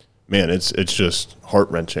man, it's just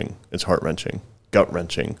heart-wrenching. It's heart-wrenching,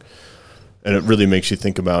 gut-wrenching. And it really makes you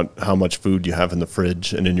think about how much food you have in the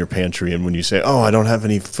fridge and in your pantry. And when you say, oh, I don't have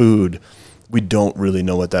any food, we don't really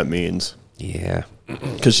know what that means. Yeah.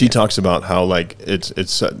 Because she talks about how, like, it's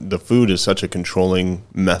the food is such a controlling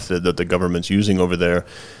method that the government's using over there.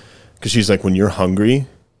 Because she's like, when you're hungry,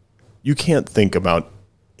 you can't think about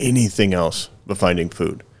anything else but finding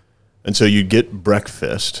food. And so you get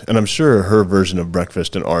breakfast, and I'm sure her version of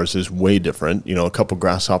breakfast and ours is way different. A couple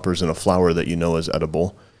grasshoppers and a flower that is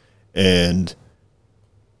edible. And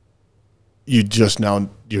you're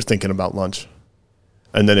thinking about lunch.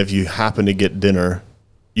 And then if you happen to get dinner,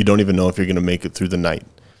 you don't even know if you're going to make it through the night.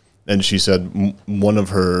 And she said one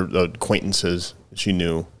of her acquaintances she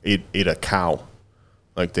knew ate a cow.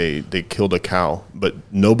 Like they killed a cow, but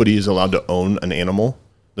nobody is allowed to own an animal.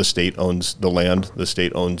 The state owns the land. The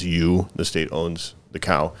state owns you. The state owns the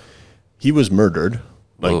cow. He was murdered,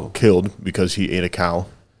 killed because he ate a cow.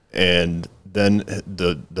 And then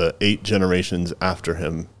the 8 generations after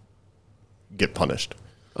him get punished.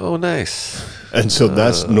 Oh, nice. And so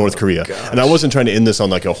that's North Korea. Gosh. And I wasn't trying to end this on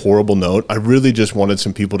like a horrible note. I really just wanted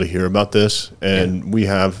some people to hear about this. And we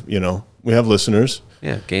have listeners.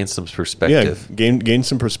 Yeah, gain some perspective. Yeah, gain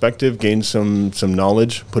some perspective, gain some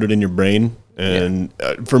knowledge, put it in your brain. And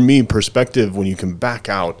for me, perspective, when you can back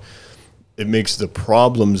out, it makes the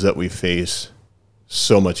problems that we face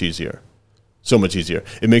so much easier. So much easier.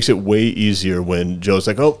 It makes it way easier when Joe's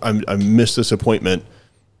like, oh, I missed this appointment.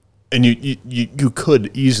 And you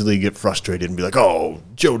could easily get frustrated and be like, oh,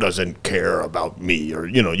 Joe doesn't care about me. Or,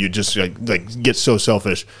 you just like get so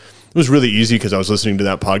selfish. It was really easy because I was listening to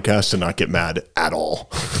that podcast to not get mad at all.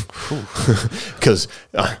 Because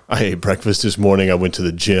I ate breakfast this morning. I went to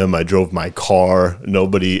the gym. I drove my car.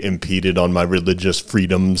 Nobody impeded on my religious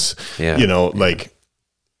freedoms. Yeah.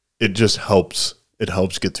 It just helps. It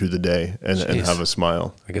helps get through the day and have a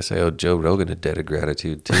smile. I guess I owe Joe Rogan a debt of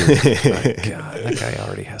gratitude, too. My God, that guy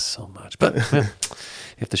already has so much. But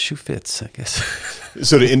if the shoe fits, I guess.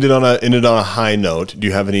 So to end it on a high note, do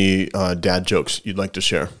you have any dad jokes you'd like to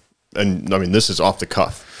share? And I mean, this is off the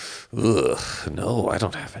cuff. Ugh, no, I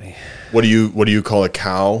don't have any. What do you call a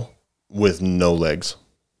cow with no legs?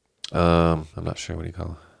 I'm not sure. What do you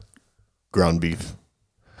call it? Ground beef.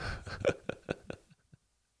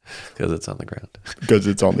 Because it's on the ground. Because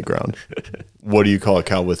it's on the ground. What do you call a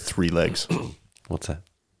cow with 3 legs? What's that?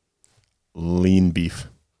 Lean beef.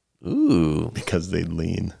 Ooh. Because they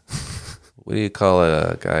lean. What do you call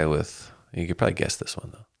a guy with? You could probably guess this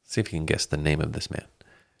one though. See if you can guess the name of this man.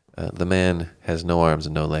 The man has no arms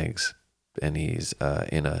and no legs, and he's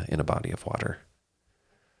in a body of water.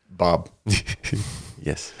 Bob.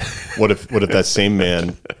 Yes. What if that same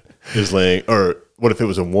man is laying, or what if it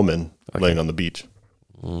was a woman laying on the beach?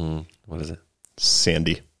 What is it?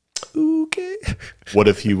 Sandy. Okay. What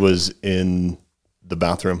if he was in the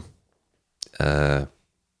bathroom?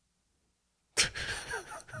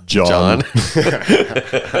 John.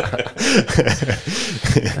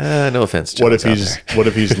 No offense, John. What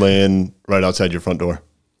if he's laying right outside your front door?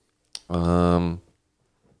 What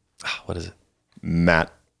is it?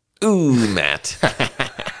 Matt. Ooh, Matt.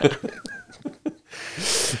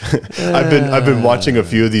 I've been watching a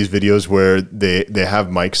few of these videos where they have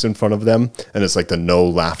mics in front of them, and it's like the no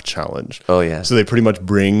laugh challenge. Oh yeah. So they pretty much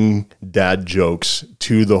bring dad jokes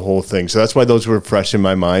to the whole thing. So that's why those were fresh in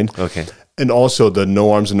my mind. Okay. And also the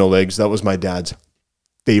no arms and no legs, that was my dad's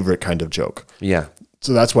favorite kind of joke. Yeah.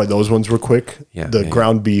 So that's why those ones were quick. Yeah, the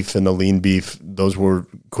ground beef and the lean beef, those were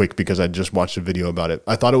quick because I just watched a video about it.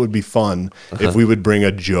 I thought it would be fun if we would bring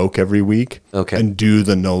a joke every week and do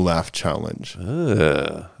the no laugh challenge.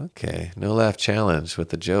 Okay. No laugh challenge with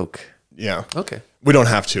the joke. Yeah. Okay. We don't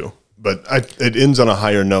have to, but it ends on a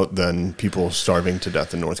higher note than people starving to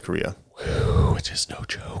death in North Korea. Which is no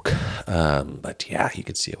joke. But yeah, you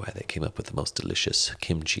could see why they came up with the most delicious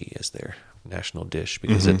kimchi as their national dish,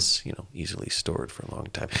 because it's, easily stored for a long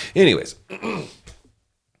time. Anyways, you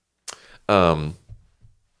know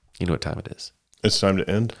what time it is. It's time to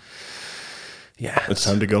end. Yeah. It's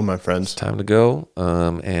time to go, my friends. Time to go.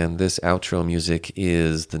 And this outro music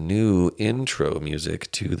is the new intro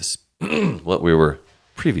music to this what we were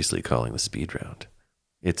previously calling the speed round.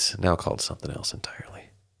 It's now called something else entirely.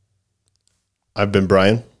 I've been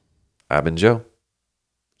Brian. I've been Joe.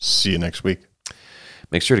 See you next week.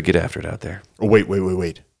 Make sure to get after it out there. Oh,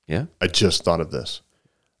 wait. Yeah? I just thought of this.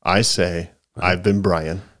 I say, I've been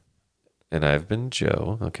Brian. And I've been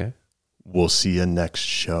Joe. Okay. We'll see you next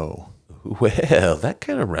show. Well, that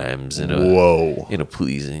kind of rhymes in a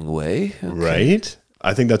pleasing way. Okay. Right?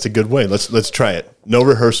 I think that's a good way. Let's try it. No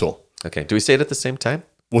rehearsal. Okay. Do we say it at the same time?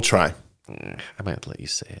 We'll try. I might let you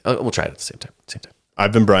say it. Oh, we'll try it at the same time.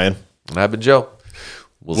 I've been Brian. And I've been Joe.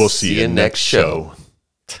 We'll see you next show.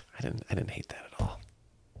 I didn't hate that at all.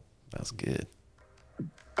 That was good.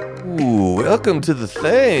 Ooh, welcome to the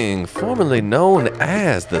thing formerly known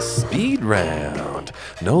as the speed round.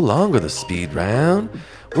 No longer the speed round.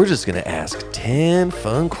 We're just going to ask 10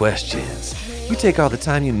 fun questions. You take all the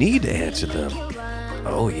time you need to answer them.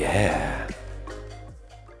 Oh, yeah.